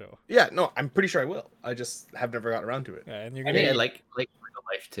like the show. Yeah, no, I'm pretty sure I will. I just have never gotten around to it. Yeah, and you're I gonna think I like real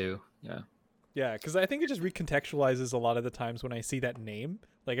life too. Yeah. yeah, because I think it just recontextualizes a lot of the times when I see that name.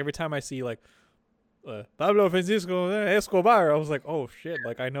 Like every time I see like Pablo Francisco Escobar, I was like, oh shit!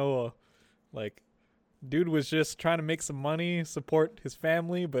 Like I know, like dude was just trying to make some money, support his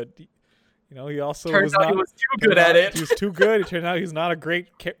family, but you know he also Turns out he was too good at it. He was too good. It turned out he's not a great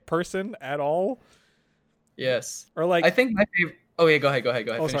person at all. Yes. Or like I think my favorite. Oh yeah, go ahead. Oh,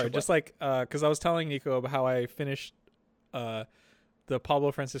 Finish sorry. your Just point. like, because I was telling Nico about how I finished the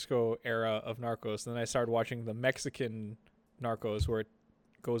Pablo Francisco era of Narcos, and then I started watching the Mexican Narcos, where it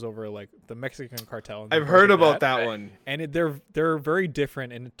goes over like the Mexican cartel. And I've heard about that one. and they're very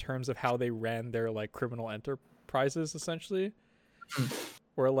different in terms of how they ran their like criminal enterprises, essentially.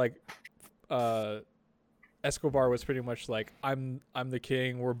 Where like, Escobar was pretty much like, I'm the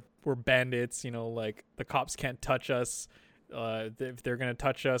king. We're bandits. You know, like the cops can't touch us. If they're gonna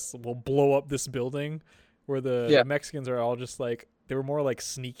touch us, we'll blow up this building. Where the Mexicans are all just like, they were more like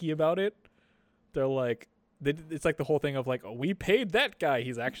sneaky about it. They're like, it's like the whole thing of like, oh, we paid that guy,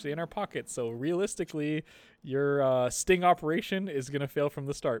 he's actually in our pocket, so realistically your sting operation is gonna fail from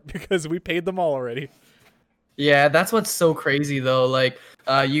the start because we paid them all already. Yeah, that's what's so crazy though. Like,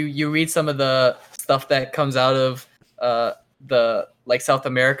 you read some of the stuff that comes out of the like South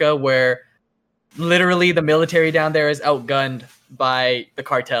America, where literally the military down there is outgunned by the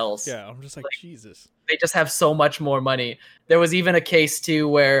cartels. Yeah, I'm just like Jesus. They just have so much more money. There was even a case too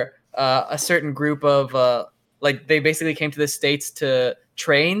where a certain group of like they basically came to the States to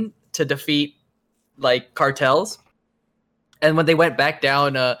train to defeat like cartels. And when they went back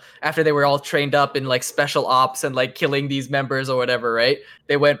down after they were all trained up in like special ops and like killing these members or whatever, right?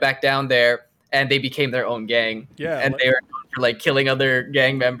 They went back down there and they became their own gang. Yeah, and they were known for like killing other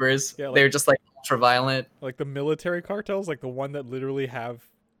gang members. Yeah, like, they were just like ultra violent. Like the military cartels, like the one that literally have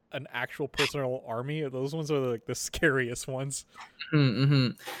an actual personal army. Those ones are like the scariest ones.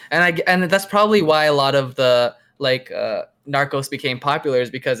 Mm-hmm. And that's probably why a lot of the like Narcos became popular, is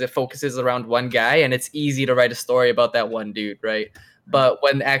because it focuses around one guy and it's easy to write a story about that one dude, right? But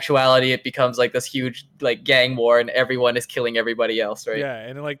when in actuality it becomes like this huge like gang war and everyone is killing everybody else, right? Yeah,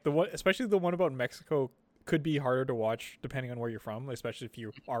 and like the one, especially the one about Mexico, could be harder to watch depending on where you're from, especially if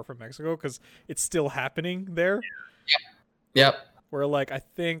you are from Mexico, because it's still happening there. Yep. Where like I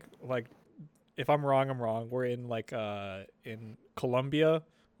think like, if I'm wrong, I'm wrong. We're in like in Colombia,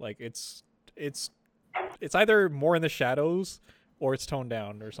 like it's either more in the shadows or it's toned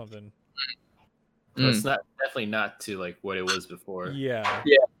down or something. So it's not definitely not to like what it was before. Yeah.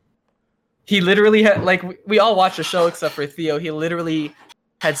 He literally had like we all watched the show except for Theo. He literally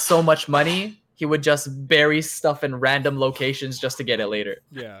had so much money he would just bury stuff in random locations just to get it later.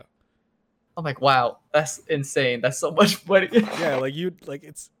 Yeah. I'm like, wow, that's insane. That's so much money. Yeah, like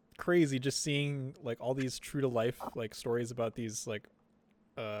it's crazy just seeing like all these true to life like stories about these like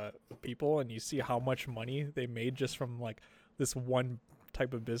people, and you see how much money they made just from like this one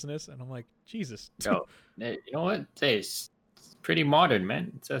type of business, and I'm like, Jesus. Yo, you know what? Hey, it's pretty modern,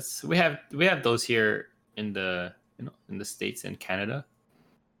 man. It's just, we have those here in the in the States and Canada.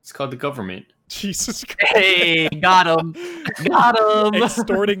 It's called the government. Jesus Christ. Hey, got him.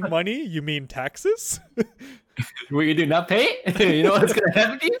 Extorting money? You mean taxes? What you do, not pay? You know what's gonna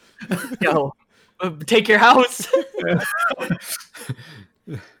happen to you? Yo, take your house.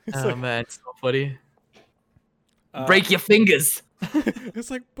 It's Oh man, it's so funny. like, Break your fingers. it's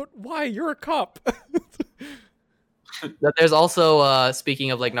like, but why? You're a cop. There's also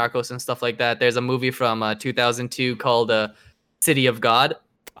speaking of like Narcos and stuff like that, there's a movie from 2002 called City of God.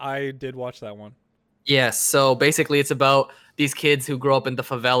 I did watch that one. Yes, so basically it's about these kids who grow up in the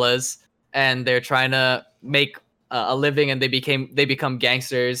favelas and they're trying to make a living, and they become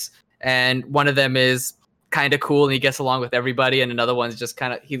gangsters, and one of them is kind of cool and he gets along with everybody, and another one's just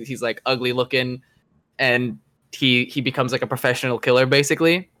kind of he's like ugly looking, and he becomes like a professional killer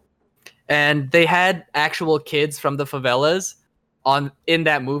basically. And they had actual kids from the favelas in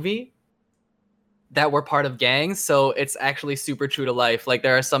that movie that were part of gangs, so it's actually super true to life. Like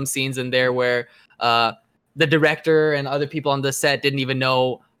there are some scenes in there where the director and other people on the set didn't even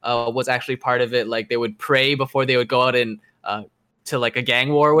know was actually part of it. Like they would pray before they would go out and to like a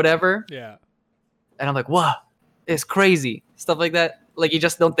gang war or whatever. Yeah. And I'm like, wow, it's crazy. Stuff like that. Like you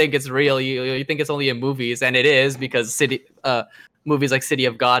just don't think it's real. You think it's only in movies, and it is, because movies like City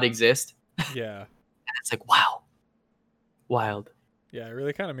of God exist. Yeah. And it's like, wow, wild. Yeah, it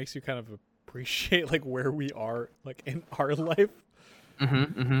really kind of makes you kind of appreciate like where we are like in our life.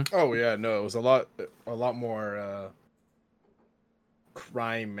 Mm-hmm, mm-hmm. Oh yeah, no, it was a lot more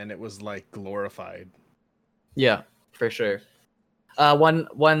crime and it was like glorified. Yeah, for sure.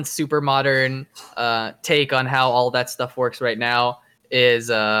 One super modern take on how all that stuff works right now is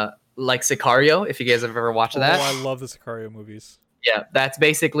like Sicario. If you guys have ever watched that, Oh, I love the Sicario movies. yeah, that's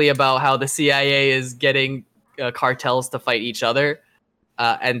basically about how the CIA is getting cartels to fight each other,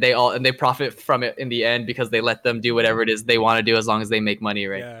 and they profit from it in the end because they let them do whatever it is they want to do as long as they make money,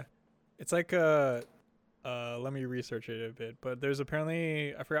 right? Yeah, it's like let me research it a bit. But there's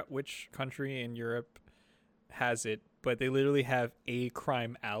apparently, I forgot which country in Europe has it, but they literally have a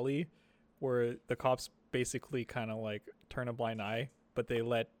crime alley where the cops basically kind of like turn a blind eye, but they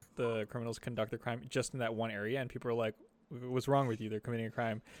let the criminals conduct their crime just in that one area, and people are like, "What's wrong with you? They're committing a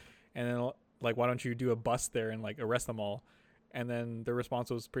crime," and then like, "Why don't you do a bust there and like arrest them all?" And then the response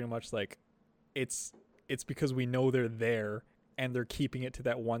was pretty much like, "It's because we know they're there." And they're keeping it to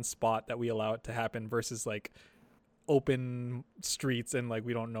that one spot that we allow it to happen versus like open streets and like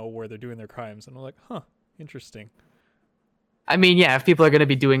we don't know where they're doing their crimes. And I'm like, huh, interesting. I mean, yeah, if people are gonna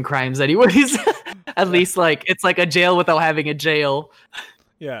be doing crimes anyways, at least like it's like a jail without having a jail.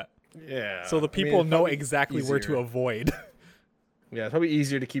 Yeah. Yeah. So the I mean, people it's know probably exactly where to easier. avoid. Yeah, it's probably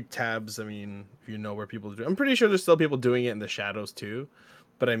easier to keep tabs. I mean, if you know where people do. I'm pretty sure there's still people doing it in the shadows too,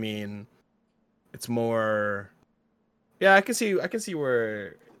 but I mean, it's more. Yeah, I can see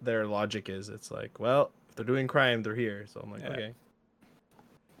where their logic is. It's like, well, if they're doing crime, they're here. So I'm like, Yeah. okay.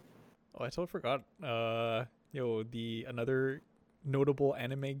 Oh, I totally forgot. The another notable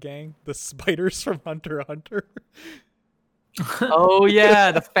anime gang, the spiders from Hunter x Hunter. Oh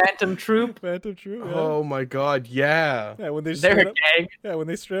yeah, the Phantom Troop. Phantom Troop. Yeah. Oh my god, yeah. Yeah, when they They're straight a up, gang. yeah, when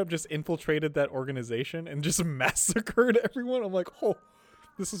they straight up just infiltrated that organization and just massacred everyone. I'm like, oh,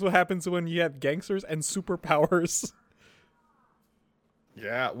 this is what happens when you have gangsters and superpowers.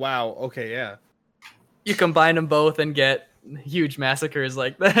 Yeah. Wow. Okay. Yeah. You combine them both and get huge massacres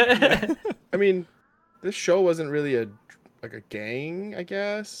like that. I mean, this show wasn't really a gang, I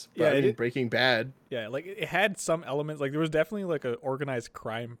guess. But Yeah, I it mean, is- Breaking Bad. Yeah, like it had some elements. Like there was definitely like an organized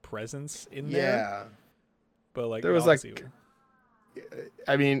crime presence in there. Yeah. But like There was, like, obviously-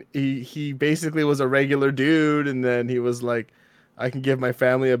 I mean, he basically was a regular dude, and then he was like, "I can give my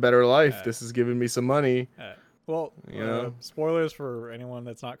family a better life. Yeah. This is giving me some money." well, You know? spoilers for anyone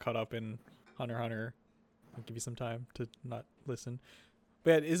that's not caught up in Hunter x Hunter. I'll give you some time to not listen.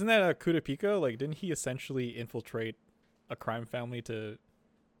 But isn't that a Kurapika? Like, didn't he essentially infiltrate a crime family to?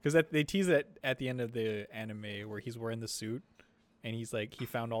 Because they tease it at the end of the anime where he's wearing the suit, and he's like, he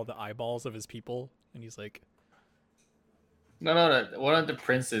found all the eyeballs of his people, and he's like, No. One of the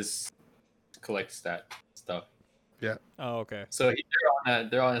princes collects that stuff. oh, okay. So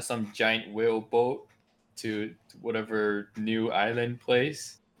they're on some giant whale boat to whatever new island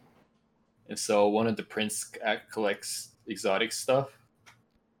place, and so one of the prince collects exotic stuff.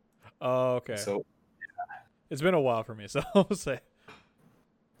 Oh, okay. So It's been a while for me, so I'll say.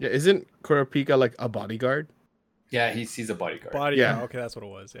 Yeah, isn't Kurapika like a bodyguard? yeah, he's a bodyguard. Body. Yeah. Yeah. Okay, that's what it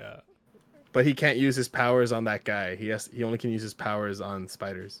was. Yeah. But he can't use his powers on that guy. He only can use his powers on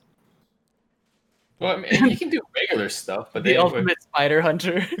spiders. Well, I mean, he can do regular stuff, but The they ultimate spider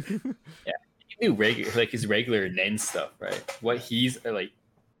hunter. he can do regular like his regular Nen stuff, right? What he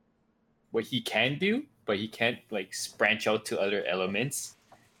can do, but he can't like branch out to other elements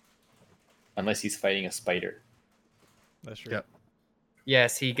unless he's fighting a spider. That's true. Yep.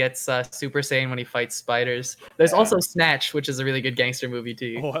 Yes, he gets Super Saiyan when he fights spiders. There's also Snatch, which is a really good gangster movie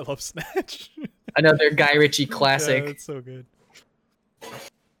too. Oh, I love Snatch. Another Guy Ritchie classic. Yeah, it's so good.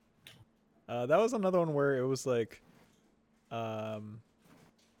 That was another one where it was like,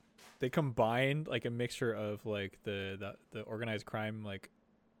 they combined like a mixture of like the organized crime, like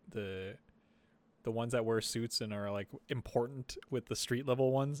the ones that wear suits and are like important with the street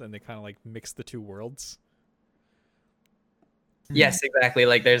level ones, and they kind of like mix the two worlds. Yes, exactly.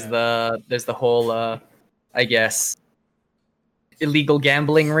 Like there's the whole I guess illegal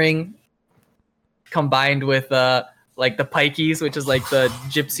gambling ring combined with like the pikeys, which is like the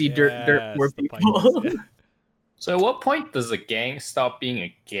gypsy dirt poor Yes, the people. Pikes, yeah. So at what point does a gang stop being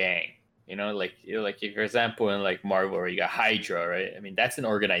a gang? Like if, for example, in like Marvel, where you got Hydra, right? I mean, that's an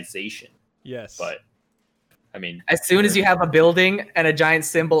organization, Yes. but I mean, As soon as you have a building and a giant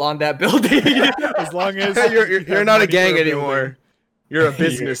symbol on that building. as long as you're have not a money for gang building. anymore. You're a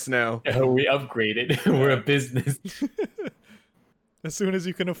business now. we upgraded. We're a business. As soon as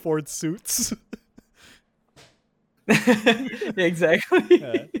you can afford suits. Exactly.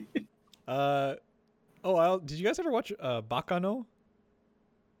 Yeah. Did you guys ever watch Bakano?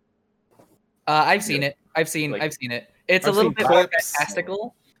 I've seen it. I've seen it. It's I've a little seen bit more clips.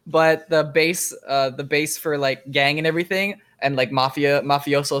 fantastical, but the base for like gang and everything and like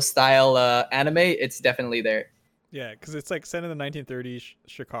mafioso style anime, it's definitely there. Yeah, because it's like set in the 1930s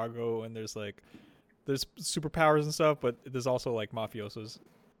Chicago, and there's superpowers and stuff, but there's also like mafiosos.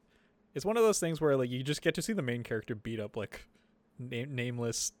 It's one of those things where like you just get to see the main character beat up like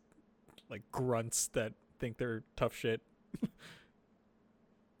nameless like grunts that think they're tough shit.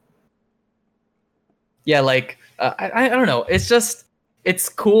 Yeah, like I don't know. It's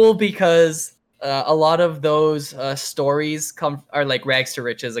cool because a lot of those stories are like rags to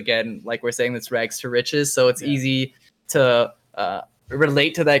riches. Again, like we're saying, it's rags to riches, so it's easy to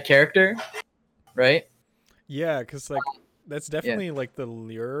relate to that character, right? Yeah, because like that's definitely like the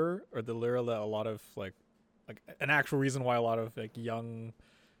lure that a lot of like an actual reason why a lot of like young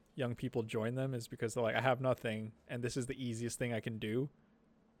people join them is because they're like, I have nothing, and this is the easiest thing I can do,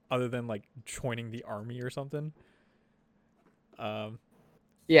 other than like joining the army or something.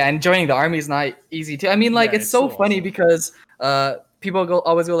 Yeah, and joining the army is not easy too. I mean, like it's so funny awesome. Because people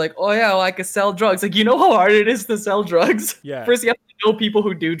always go like, oh yeah, well, I could sell drugs. Like, you know how hard it is to sell drugs? Yeah. First, you have to know people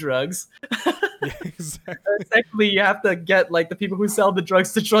who do drugs. Yeah, exactly. Secondly, you have to get like the people who sell the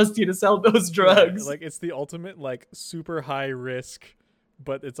drugs to trust you to sell those drugs. Yeah, like it's the ultimate like super high risk,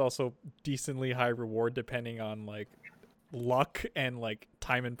 but it's also decently high reward depending on like luck and like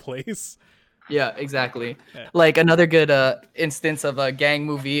time and place. Yeah, exactly. Yeah. Like another good instance of a gang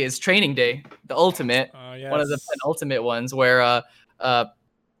movie is Training Day, the ultimate, yes. One of the penultimate ones where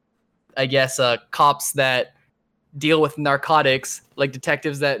I guess cops that deal with narcotics, like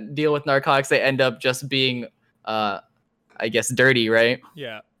detectives that deal with narcotics, they end up just being I guess dirty, right?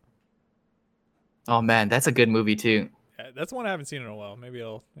 Yeah. Oh man, that's a good movie too. Yeah, that's one I haven't seen in a while. Maybe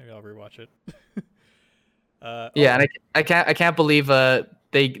I'll rewatch it. Yeah, and I can't believe the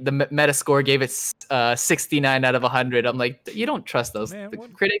Metascore gave it 69 out of 100. I'm like, you don't trust those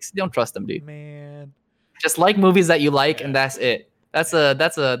critics. You don't trust them, dude. Man, just like movies that you like, and that's it. That's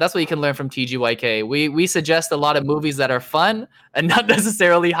what you can learn from TGYK. We suggest a lot of movies that are fun and not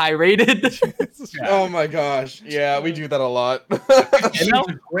necessarily high rated. Oh my gosh, yeah, we do that a lot. You know,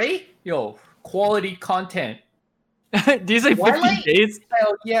 great, quality content. Do you say 50 Shades?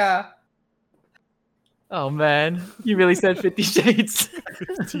 Hell yeah. Oh man, you really said 50 Shades.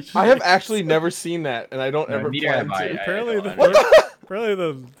 I have actually never seen that, and I don't ever plan to. Apparently,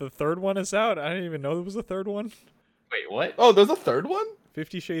 the third one is out. I didn't even know there was a third one. Wait, what? Oh, there's a third one?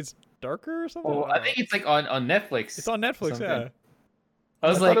 50 Shades Darker or something? Oh, I think it's like on Netflix. It's on Netflix, yeah. I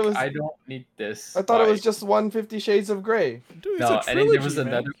was like, I don't need this. I thought it was just 150 Shades of Grey. Dude, no, and then there was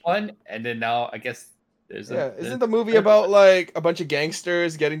another one, and then now I guess isn't the movie about like a bunch of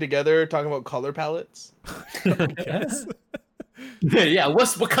gangsters getting together talking about color palettes? Yes. Yeah,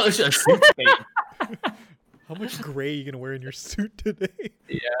 what color should a suit be? How much gray are you gonna wear in your suit today?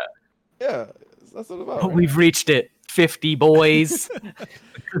 Yeah, that's what it's about. Right? We've reached it. 50 boys.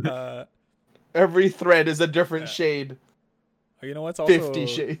 Every thread is a different shade. You know what's also 50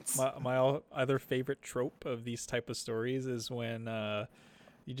 Shades. My other favorite trope of these type of stories is when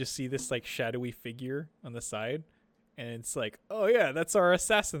you just see this like shadowy figure on the side, and it's like, oh yeah, that's our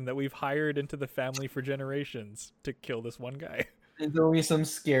assassin that we've hired into the family for generations to kill this one guy. There's always some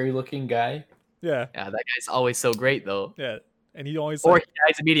scary looking guy. Yeah, that guy's always so great though. Yeah, and he always he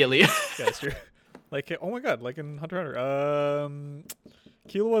dies immediately. Yeah, that's true. Like, oh my god, like in Hunter x Hunter,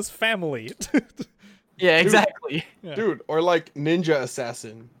 Killua's family. Yeah, exactly. Dude, or like Ninja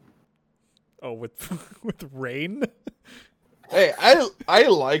Assassin. Oh, with Rain. Hey, I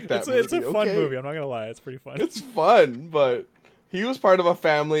like that movie. It's a fun movie. I'm not gonna lie, it's pretty fun. It's fun, but he was part of a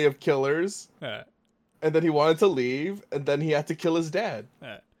family of killers. Yeah. And then he wanted to leave, and then he had to kill his dad.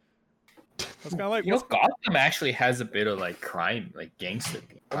 Yeah. That's kind of like Gotham actually has a bit of like crime, like gangster.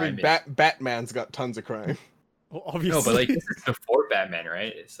 I mean, Batman's got tons of crime. Well, obviously. No, but like this is before Batman,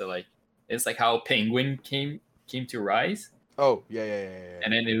 right? So like it's like how Penguin came to rise. Oh yeah.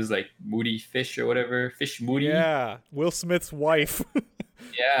 And then it was like Moody Fish or whatever, Fish Moody. Yeah, Will Smith's wife.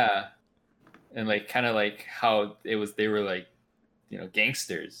 Yeah, and like kind of like how it was. They were like,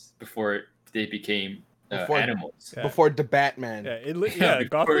 gangsters before they became animals. Yeah. Before the Batman. Yeah,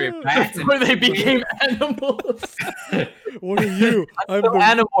 Gotham. Before they became animals. What are you?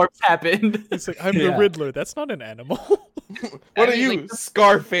 Animorphs happened. It's like, I'm the Riddler. That's not an animal. What are you,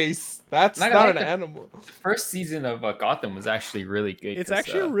 Scarface? That's not an animal. First season of Gotham was actually really good. It's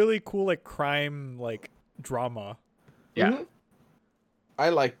actually a really cool like crime like drama. Yeah. Mm-hmm.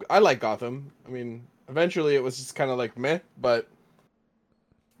 I like Gotham. I mean, eventually it was just kind of like meh, but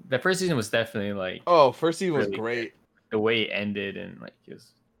the first season was definitely like first season was great. Good. The way it ended and like it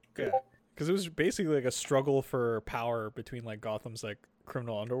was good. Because it was basically like a struggle for power between like Gotham's like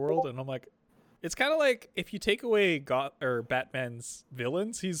criminal underworld, and I'm like, It's kind of like if you take away Batman's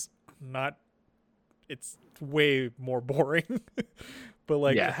villains, he's not. It's way more boring. But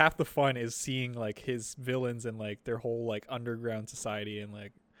like half the fun is seeing like his villains and like their whole like underground society, and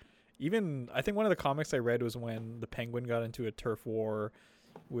like even I think one of the comics I read was when the Penguin got into a turf war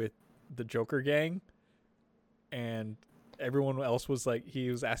with the Joker gang, and everyone else was like, he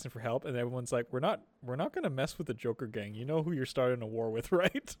was asking for help, and everyone's like, we're not gonna mess with the Joker gang. You know who you're starting a war with,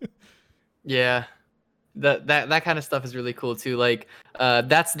 right? Yeah. That kind of stuff is really cool too. Like,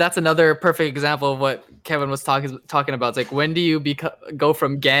 that's another perfect example of what Kevin was talking about. It's like, when do you go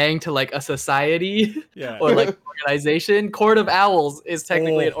from gang to like a society, or like organization? Court of Owls is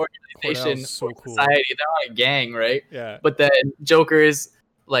technically an organization, so cool. Society. They're not a gang, right? Yeah. But then Joker's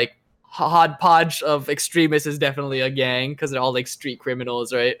like hodgepodge of extremists is definitely a gang because they're all like street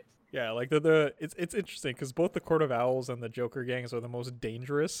criminals, right? Yeah, like it's interesting because both the Court of Owls and the Joker gangs are the most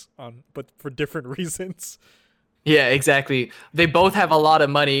dangerous, but for different reasons. Yeah, exactly. They both have a lot of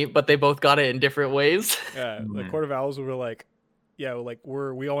money, but they both got it in different ways. Yeah, the Court of Owls were like, yeah, like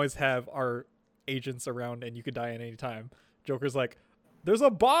we always have our agents around, and you could die at any time. Joker's like, there's a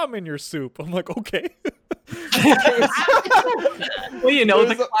bomb in your soup. I'm like, okay. Well, you know,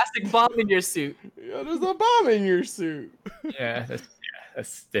 the classic bomb in your suit. Yeah, there's a bomb in your suit. Yeah,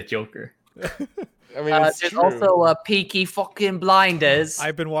 that's the Joker. I mean, there's true. also a Peaky fucking Blinders.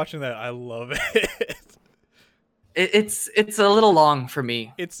 I've been watching that. I love it. It's a little long for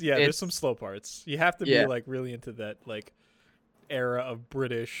me. There's some slow parts. You have to be like really into that like era of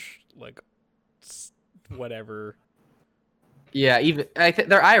British like whatever. Yeah, even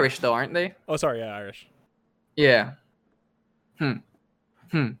they're Irish though, aren't they? Oh, sorry, yeah, Irish. Yeah.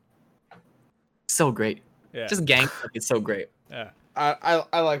 So great. Yeah. Just gang stuff is so great. Yeah.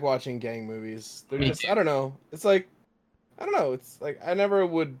 I like watching gang movies. They're just, I don't know. It's like, I don't know. It's like I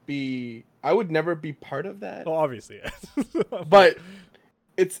would never be part of that. Well, obviously, yeah. But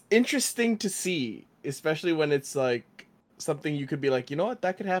it's interesting to see, especially when it's like something you could be like, you know what,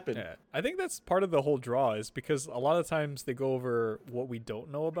 that could happen. Yeah, I think that's part of the whole draw, is because a lot of times they go over what we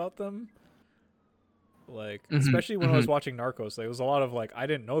don't know about them. Like, especially when I was watching Narcos, there was a lot of like, I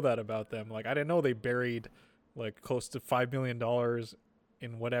didn't know that about them. Like, I didn't know they buried like close to $5 million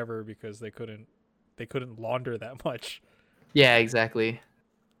in whatever because they couldn't launder that much. Yeah, exactly.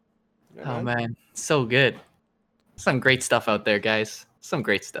 Yeah, oh man, so good. Some great stuff out there, guys. Some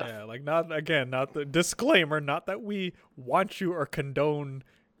great stuff. Yeah, like not the disclaimer, not that we want you or condone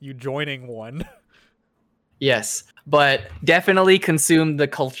you joining one. Yes, but definitely consume the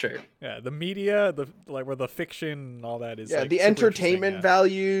culture. Yeah, the media, where the fiction and all that is. Yeah, like, the super entertainment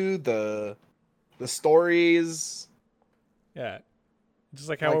value, the stories. Yeah, just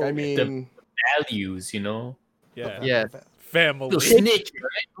like how the values, you know. Yeah. Family. Snitch,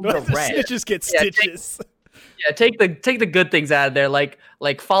 right? The snitches get stitches. Take the good things out of there, like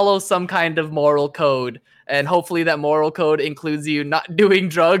follow some kind of moral code, and hopefully that moral code includes you not doing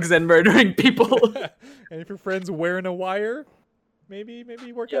drugs and murdering people. And if your friend's wearing a wire, maybe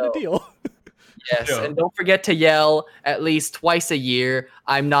work out a deal. Yes, and don't forget to yell at least twice a year,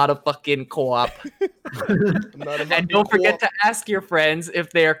 "I'm not a fucking co-op." And don't forget to ask your friends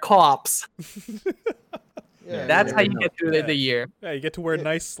if they're co-ops. That's how you get through the year. Yeah, you get to wear a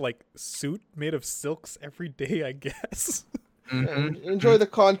nice like suit made of silks every day, I guess. Enjoy the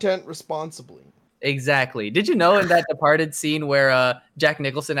content responsibly. Exactly. Did you know in that Departed scene where Jack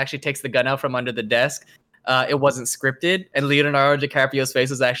Nicholson actually takes the gun out from under the desk, it wasn't scripted, and Leonardo DiCaprio's face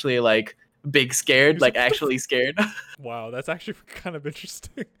was actually like big scared, like actually scared. Wow, that's actually kind of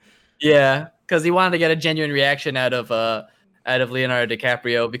interesting. Yeah, because he wanted to get a genuine reaction out of Leonardo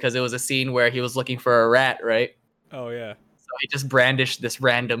DiCaprio, because it was a scene where he was looking for a rat, right? Oh yeah. So he just brandished this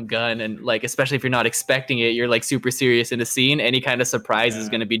random gun, and like, especially if you're not expecting it, you're like super serious in a scene. Any kind of surprise is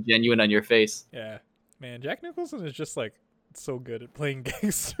going to be genuine on your face. Yeah, man, Jack Nicholson is just like so good at playing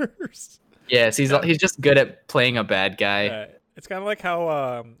gangsters. Yes, he's just good at playing a bad guy. Yeah, it's kind of like how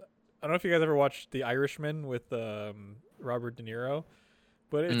I don't know if you guys ever watched The Irishman with Robert De Niro,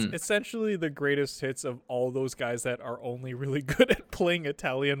 but it's essentially the greatest hits of all those guys that are only really good at playing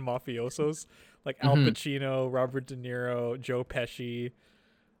Italian mafiosos, like Al Pacino, Robert De Niro, Joe Pesci.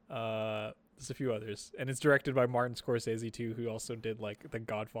 There's a few others, and it's directed by Martin Scorsese too, who also did like The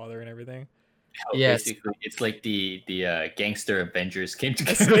Godfather and everything. Yes. Basically, it's like the gangster Avengers came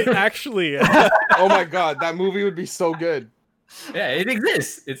together. Actually, Oh my god, that movie would be so good. Yeah, it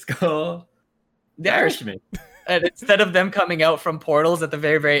exists. It's called The Irishman. And instead of them coming out from portals at the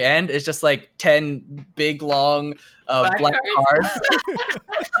very, very end, it's just like 10 big, long black cars.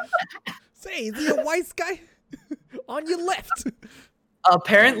 Say, is he a white guy? On your left.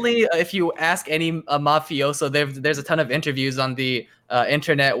 Apparently, if you ask any mafioso, there's a ton of interviews on the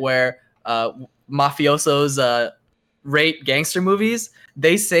internet where mafiosos rate gangster movies.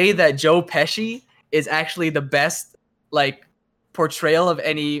 They say that Joe Pesci is actually the best like portrayal of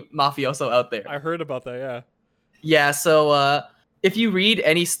any mafioso out there. I heard about that. Yeah. Yeah, so if you read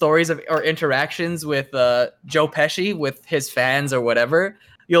any stories or interactions with Joe Pesci with his fans or whatever,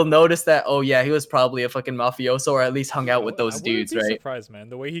 you'll notice that he was probably a fucking mafioso or at least hung out with those dudes, I wouldn't be right? surprised, man.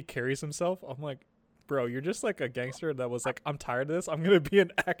 The way he carries himself, I'm like, bro, you're just like a gangster that was like, I'm tired of this. I'm gonna be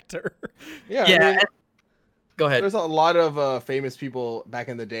an actor. Yeah. Yeah. I mean, Go ahead. there's a lot of famous people back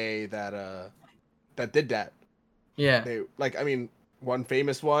in the day that did that. Yeah. They one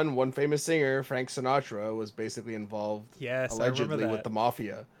famous singer, Frank Sinatra, was basically involved Yes, allegedly I remember with that. the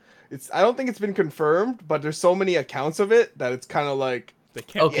mafia. I don't think it's been confirmed, but there's so many accounts of it that it's kind of like, They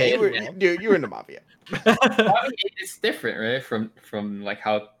can't. Okay. you were in the mafia. Well, I mean, it's different, right? From like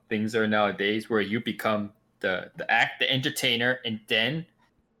how things are nowadays, where you become the entertainer, and then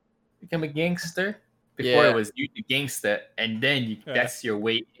become a gangster. Before Yeah. it was you the gangster, and then that's your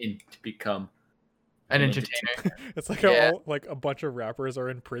way in to become An entertainer. It's like Yeah. like a bunch of rappers are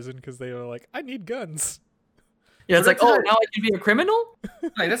in prison because they are like, I need guns. Yeah, it's But like, that's oh, how- now I can be a criminal?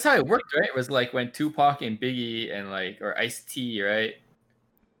 Like that's how it worked, right? It was like when Tupac and Biggie and or Ice-T, right?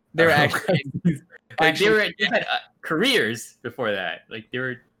 They're actually Like they had careers before that. Like they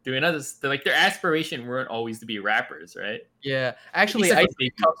were doing others. Like their aspiration weren't always to be rappers, right? yeah. Actually, Except I for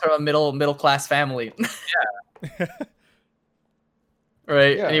Biggie. comes from a middle class family.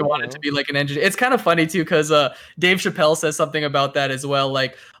 Right, Yeah, and he you wanted know. to be like an engineer. It's kind of funny too, because Dave Chappelle says something about that as well.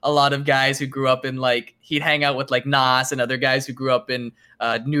 Like a lot of guys who grew up in like he'd hang out with like Nas and other guys who grew up in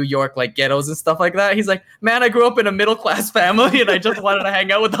New York like ghettos and stuff like that. He's like, man, I grew up in a middle class family and I just wanted to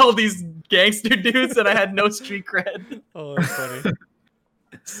hang out with all these gangster dudes and I had no street cred. Oh, that's funny.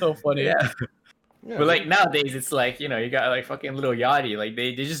 So funny. Yeah. Yeah, But like nowadays, it's like you got like fucking Little Yachty. Like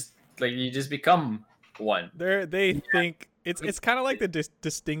they just like you just become one. They think it's kind of like the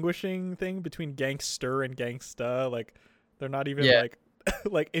distinguishing thing between gangster and gangsta. Like they're not even Yeah. like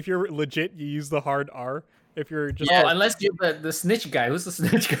like if you're legit, you use the hard R. If you're just Yeah, like, unless you're the snitch guy. Who's the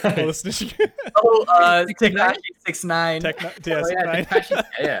snitch guy? oh, the snitch- Oh, 6ix9ine? Tekashi 6ix9ine. yeah, Oh, yeah, 6ix9ine. Tekashi,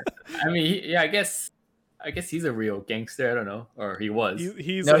 yeah. I mean, I guess he's a real gangster. I don't know, or he was.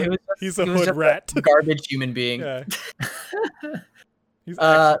 He's No, a, he was just, he's a he was hood just rat. a garbage human being. Yeah. He's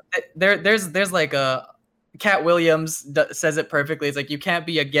There's like a Cat Williams says it perfectly. It's like you can't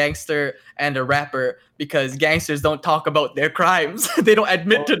be a gangster and a rapper because gangsters don't talk about their crimes. They don't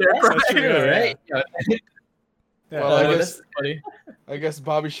admit to their That's crimes. true, yeah, right? yeah. Well, I Oh, guess- that's funny. I guess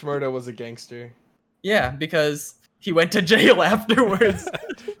Bobby Shmurda was a gangster. Yeah, because he went to jail afterwards.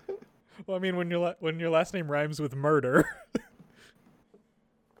 well, I mean, when your last name rhymes with murder.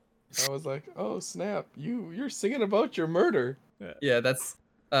 I was like, oh snap, you're singing about your murder. Yeah, that's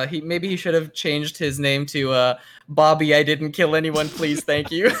maybe he should have changed his name to Bobby. I didn't kill anyone. Please,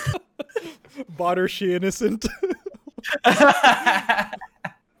 thank you. Botter she innocent.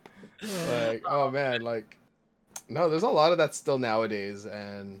 Like, oh man, like, no, there's a lot of that still nowadays,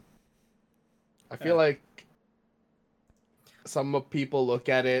 and I feel Yeah. like some people look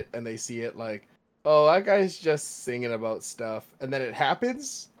at it and they see it like, oh, that guy's just singing about stuff, and then it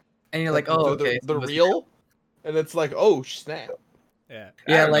happens, And you're like, oh, the, okay. the so it was real, and it's like, oh snap. Yeah.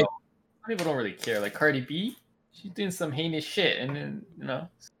 I Yeah, don't like know. Some people don't really care. Like Cardi B, she's doing some heinous shit, and then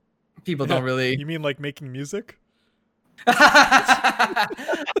people don't really. You mean like making music?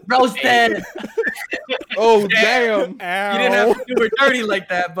 Roasted. Oh damn. Ow. You didn't have to do her dirty like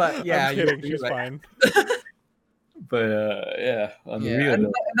that, but yeah, I'm kidding. you're She's right. fine. but yeah, on the Yeah, real and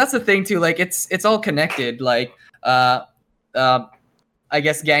though. that's the thing too. Like it's all connected. Like I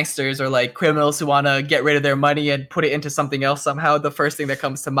guess gangsters or like criminals who want to get rid of their money and put it into something else somehow. The first thing that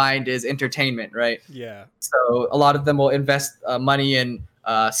comes to mind is entertainment, right? Yeah. So a lot of them will invest money in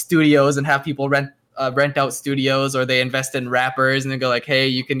studios and have people rent out studios, or they invest in rappers and they go like, hey,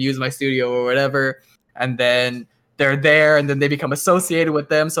 you can use my studio or whatever. And then they're there and then they become associated with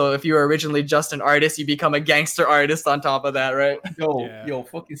them. So if you were originally just an artist, you become a gangster artist on top of that, right? Yeah.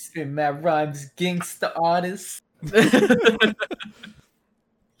 Fucking spin mad rhymes, gangsta artist.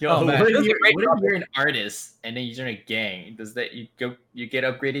 Yo, Oh, man. what This if is a you're, great what if topic. you're an artist and then you join a gang? Does that you get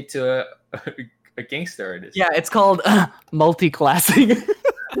upgraded to a gangster artist? Yeah, it's called multi-classing.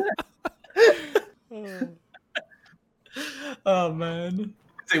 Oh. Oh man.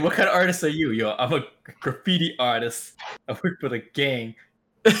 Say, what kind of artist are you? Yo, I'm a graffiti artist. I work for the gang.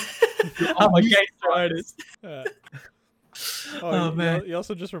 I'm a gangster artist. Oh, Oh, man. You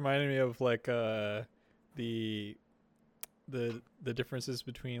also just reminded me of like the the differences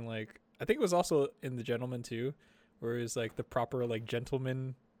between like I think it was also in The Gentleman too, where it's like the proper like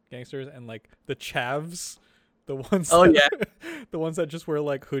gentleman gangsters and like the chavs, the ones Oh, that, the ones that just wear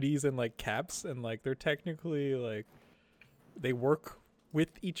like hoodies and like caps and like they're technically like they work with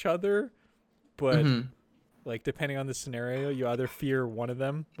each other, but like depending on the scenario, you either fear one of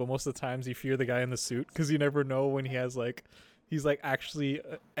them, but most of the times you fear the guy in the suit because you never know when he's like actually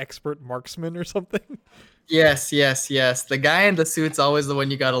an expert marksman or something. Yes. The guy in the suit's always the one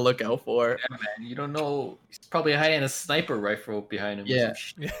you gotta look out for. Yeah, man, you don't know. He's probably hiding a sniper rifle behind him. Yeah.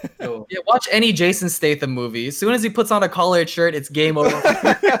 So, Yeah, watch any Jason Statham movie. As soon as he puts on a collared shirt, it's game over.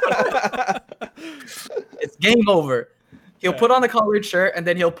 It's game over. He'll put on the collared shirt and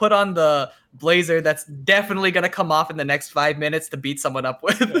then he'll put on the blazer that's definitely gonna come off in the next 5 minutes to beat someone up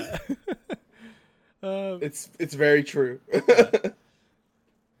with. It's very true.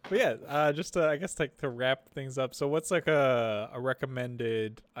 But yeah, just I guess like to wrap things up. So what's like a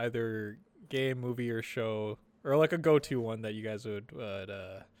recommended either game, movie, or show, or like a go-to one that you guys would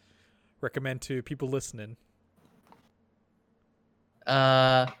recommend to people listening?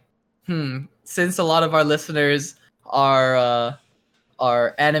 Since a lot of our listeners are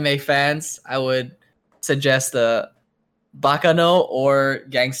anime fans, I would suggest Bakano or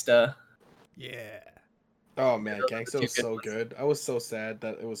Gangsta. Yeah. Oh man, Gangsta was so good. I was so sad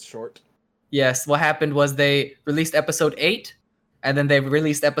that it was short. Yes, what happened was they released episode 8, and then they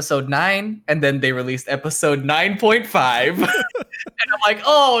released episode 9, and then they released episode 9.5. And I'm like,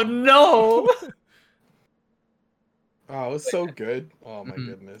 oh no! Oh, it was so good. Oh my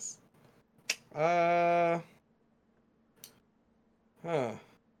goodness. Narcos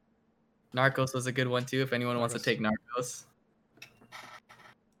was a good one too, if anyone wants to take Narcos.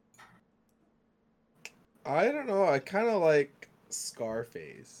 I don't know. I kind of like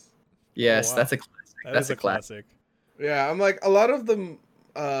Scarface. Yes, Oh, wow. that's a classic. That That's is a classic. Yeah, I'm like a lot of the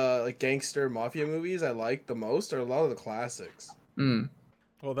like gangster mafia movies I like the most are a lot of the classics.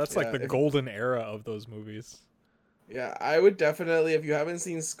 Well, that's like Yeah, the golden era of those movies. Yeah, I would definitely, if you haven't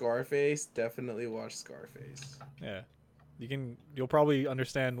seen Scarface, definitely watch Scarface. Yeah. You'll probably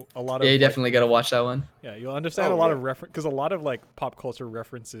understand a lot of Yeah, you like, definitely gotta watch that one. Yeah, you'll understand Oh, a lot yeah. of reference because a lot of like pop culture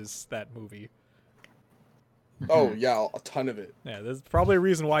references that movie. Oh yeah, a ton of it. Yeah, there's probably a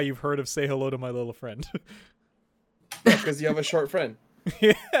reason why you've heard of Say Hello to My Little Friend. Yeah, because you have a short friend.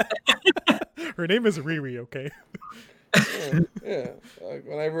 Yeah. Her name is Riri, okay? Yeah. Like,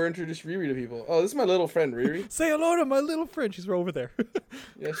 when I ever introduce Riri to people, oh, this is my little friend Riri. Say hello to my little friend. She's right over there.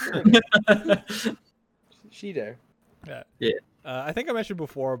 Yeah, sure. She there. Yeah. I think I mentioned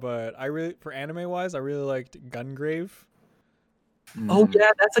before, but for anime wise, I really liked Gungrave. Oh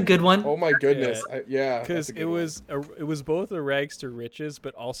yeah, that's a good one. Oh my goodness. Yeah. Because that's a good it one. was both a rags to riches,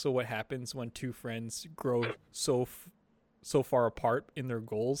 but also what happens when two friends grow so far apart in their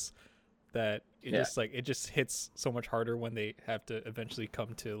goals that it just hits so much harder when they have to eventually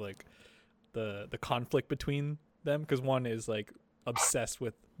come to like the conflict between them, because one is like obsessed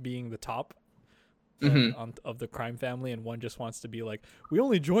with being the top of the crime family, and one just wants to be like, we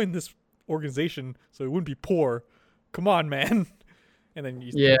only joined this organization so it wouldn't be poor. Come on, man. And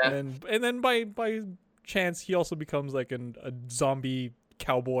then and then by chance he also becomes like a zombie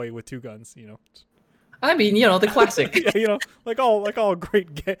cowboy with two guns, you know. I mean, the classic. Yeah, you know, like all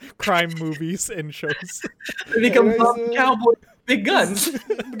great crime movies and shows. They become guys, cowboy, big guns.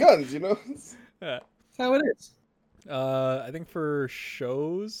 The guns, you know. Yeah. That's how it is. I think for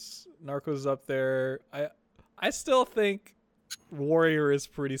shows, Narcos is up there. I still think Warrior is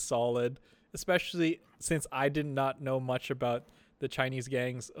pretty solid, especially since I did not know much about the Chinese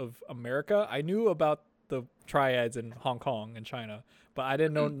gangs of America. I knew about the triads in Hong Kong and China, but I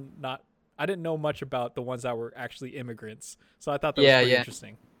didn't know much about the ones that were actually immigrants. So I thought that was pretty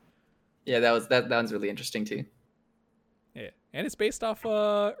interesting. Yeah, that one's really interesting too. Yeah, and it's based off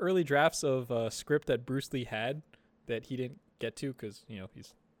early drafts of a script that Bruce Lee had that he didn't get to because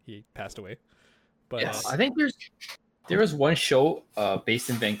he passed away. But Yes. I think there was one show based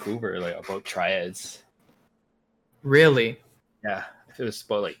in Vancouver like about triads. Really? Yeah, it was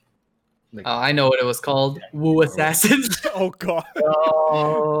about like Oh, I know what it was called. Wu Assassins. oh god,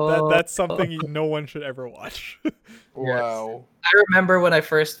 Oh, that's something no one should ever watch. Wow. I remember when I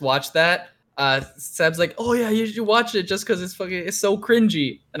first watched that. Seb's like, "Oh yeah, you should watch it just because it's so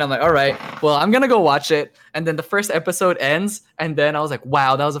cringy." And I'm like, "All right, well, I'm gonna go watch it." And then the first episode ends, and then I was like,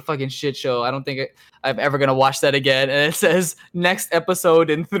 "Wow, that was a fucking shit show. I don't think I'm ever gonna watch that again." And it says next episode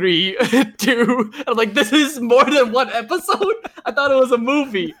in 3, 2. I'm like, "This is more than one episode." I thought it was a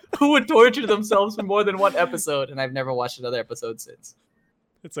movie. Who would torture themselves for more than one episode? And I've never watched another episode since.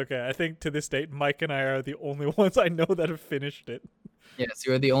 It's okay. I think to this date, Mike and I are the only ones I know that have finished it. Yes,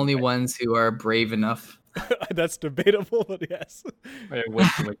 you are the only ones who are brave enough. That's debatable, but yes. Way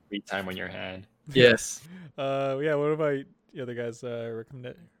too much free time on your hand. Yes. Yeah. What about the other guys?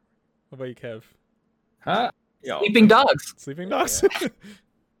 Recommend. What about you, Kev? Huh? Yo, Sleeping Dogs. Sleeping Dogs.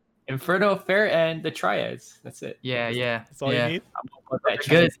 Inferno Affair and the Triads. That's it. Yeah. That's all you need. I'm gonna put that Good.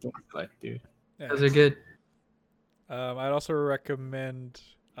 Chinese thing select, dude. Yeah. Those are good. I'd also recommend.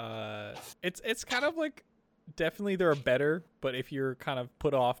 It's kind of like definitely there are better, but if you're kind of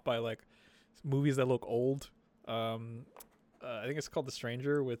put off by like movies that look old, I think it's called The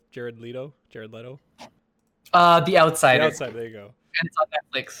Stranger with Jared Leto. The The Outsider. Outside. There you go. And it's on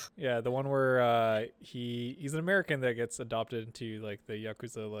Netflix. Yeah, the one where he's an American that gets adopted into like the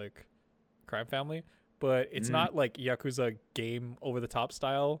Yakuza like crime family, but it's not like Yakuza game over the top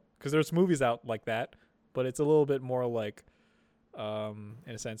style because there's movies out like that, but it's a little bit more like in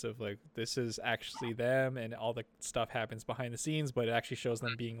a sense of like this is actually them and all the stuff happens behind the scenes, but it actually shows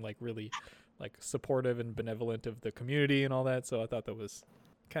them being like really like supportive and benevolent of the community and all that. So I thought that was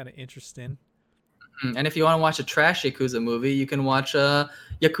kind of interesting. And if you want to watch a trash Yakuza movie, you can watch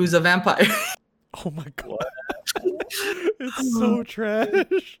Yakuza Vampire. Oh my god. It's so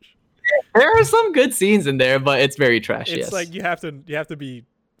trash. There are some good scenes in there, but it's very trash. It's yes. like you have to be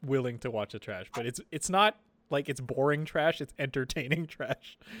willing to watch the trash, but it's not like it's boring trash, it's entertaining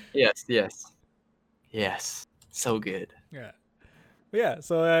trash. Yes. So good. Yeah. Yeah,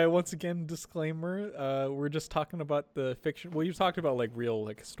 so once again, disclaimer, we're just talking about the fiction. Well, you talked about like real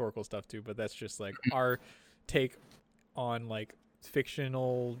like historical stuff too, but that's just like our take on like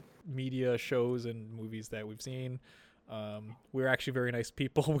fictional media shows and movies that we've seen. We're actually very nice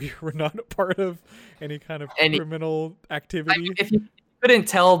people. We were not a part of any kind of criminal activity. I mean, if you couldn't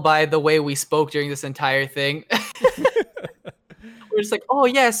tell by the way we spoke during this entire thing, we're just like, oh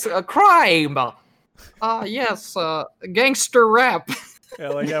yes, a crime. Yes, gangster rap. Yeah,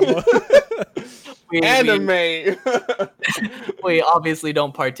 like yeah, well, Anime. We obviously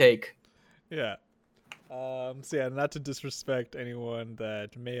don't partake. yeah. So yeah, not to disrespect anyone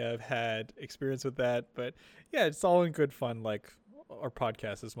that may have had experience with that, but yeah, it's all in good fun. Like our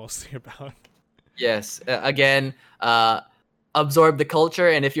podcast is mostly about. Yes. Again, absorb the culture,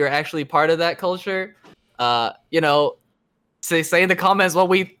 and if you're actually part of that culture, say in the comments what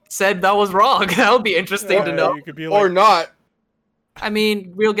we said that was wrong. That would be interesting to know. You could be like, Or not. I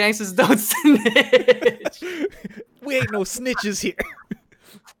mean, real gangsters don't snitch. we ain't no snitches here.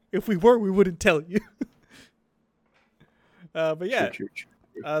 If we were, we wouldn't tell you. But yeah. True.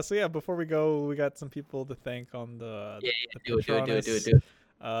 So yeah, before we go, we got some people to thank on the Do it. Patronus.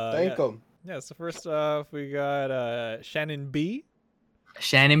 Thank them. Yeah, so first off, we got Shannon B.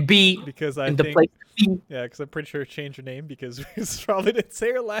 Shannon B. Because I in the think, place to be. yeah, because I'm pretty sure she changed her name because we probably didn't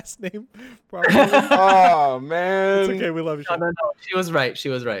say her last name properly. Oh man. It's okay, we love you. No. She was right.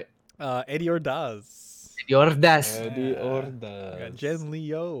 Eddie Ordaz. Yordas. Eddie We Ordaz. got Jen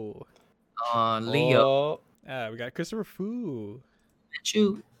Leo. Leo. Oh, We got Christopher Fu.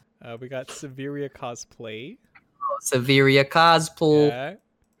 Chu. We got Severia Cosplay. Severia cosplay. Yeah.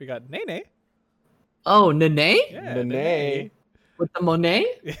 We got Nene. Oh, Nene? Yeah, Nene. With the Monet?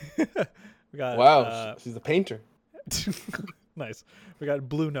 We got wow, she's a painter. nice. We got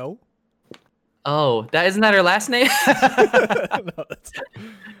Blue No. Oh, isn't that her last name? No, that's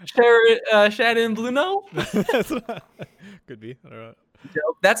Shannon Bluno? that's not, could be. I don't know.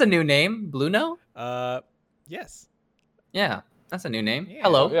 That's a new name, Bluno? Yes. Yeah, that's a new name. Yeah.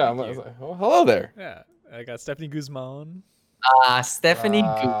 Hello. Yeah, I was like, oh, hello there. Yeah. I got Stephanie Guzman. Stephanie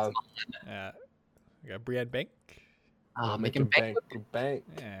Guzman. Yeah. We got Brianne Bank. Making bank. bank.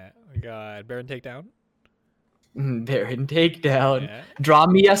 Yeah. We got Baron Takedown. Baron Takedown. Yeah. Draw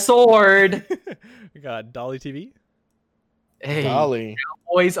me a sword. We got Dolly TV. Hey, Dolly.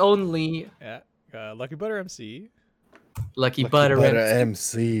 boys only. Yeah. Got Lucky Butter MC. Lucky Butter.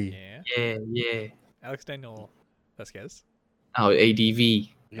 MC. Yeah. Yeah. Alex Daniel Vasquez. Oh, ADV.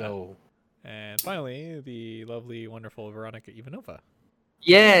 Yo. And finally, the lovely, wonderful Veronica Ivanova.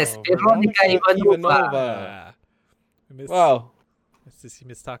 Yes, Oh, Veronica Ivanova. Ah. Wow.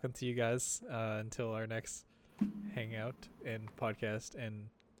 Miss talking to you guys until our next hangout and podcast and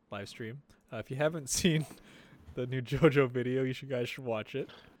live stream. If you haven't seen the new JoJo video, you guys should watch it.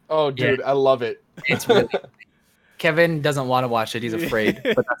 Oh, dude, I love it. It's really Kevin doesn't want to watch it. He's afraid,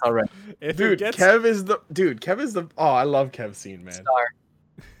 but that's all right. If Dude, it gets, Kev is the oh, I love Kev's scene, man. Star.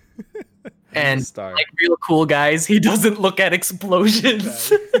 And Star. like real cool guys, he doesn't look at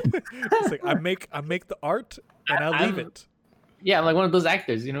explosions. it's like I make the art and I leave I'm- it. Yeah, I'm like one of those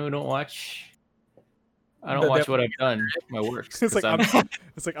actors, who don't watch I don't The watch what I've done. My works. It's like 'cause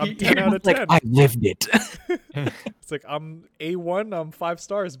I'm 10 out of 10. Like, I lived it. It's like I'm A1, I'm 5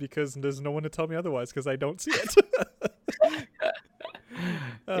 stars because there's no one to tell me otherwise because I don't see it.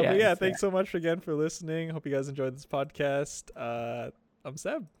 But yeah, thanks so much again for listening. Hope you guys enjoyed this podcast. I'm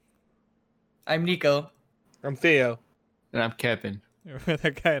Seb. I'm Nico. I'm Theo. and I'm Kevin.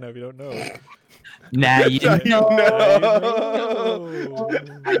 That guy, if you don't know. Now you Now you know.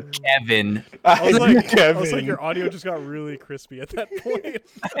 know. Kevin. I was like, Kevin. your audio just got really crispy at that point.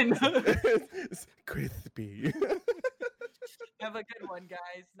 I know. It's crispy. Have a good one, guys.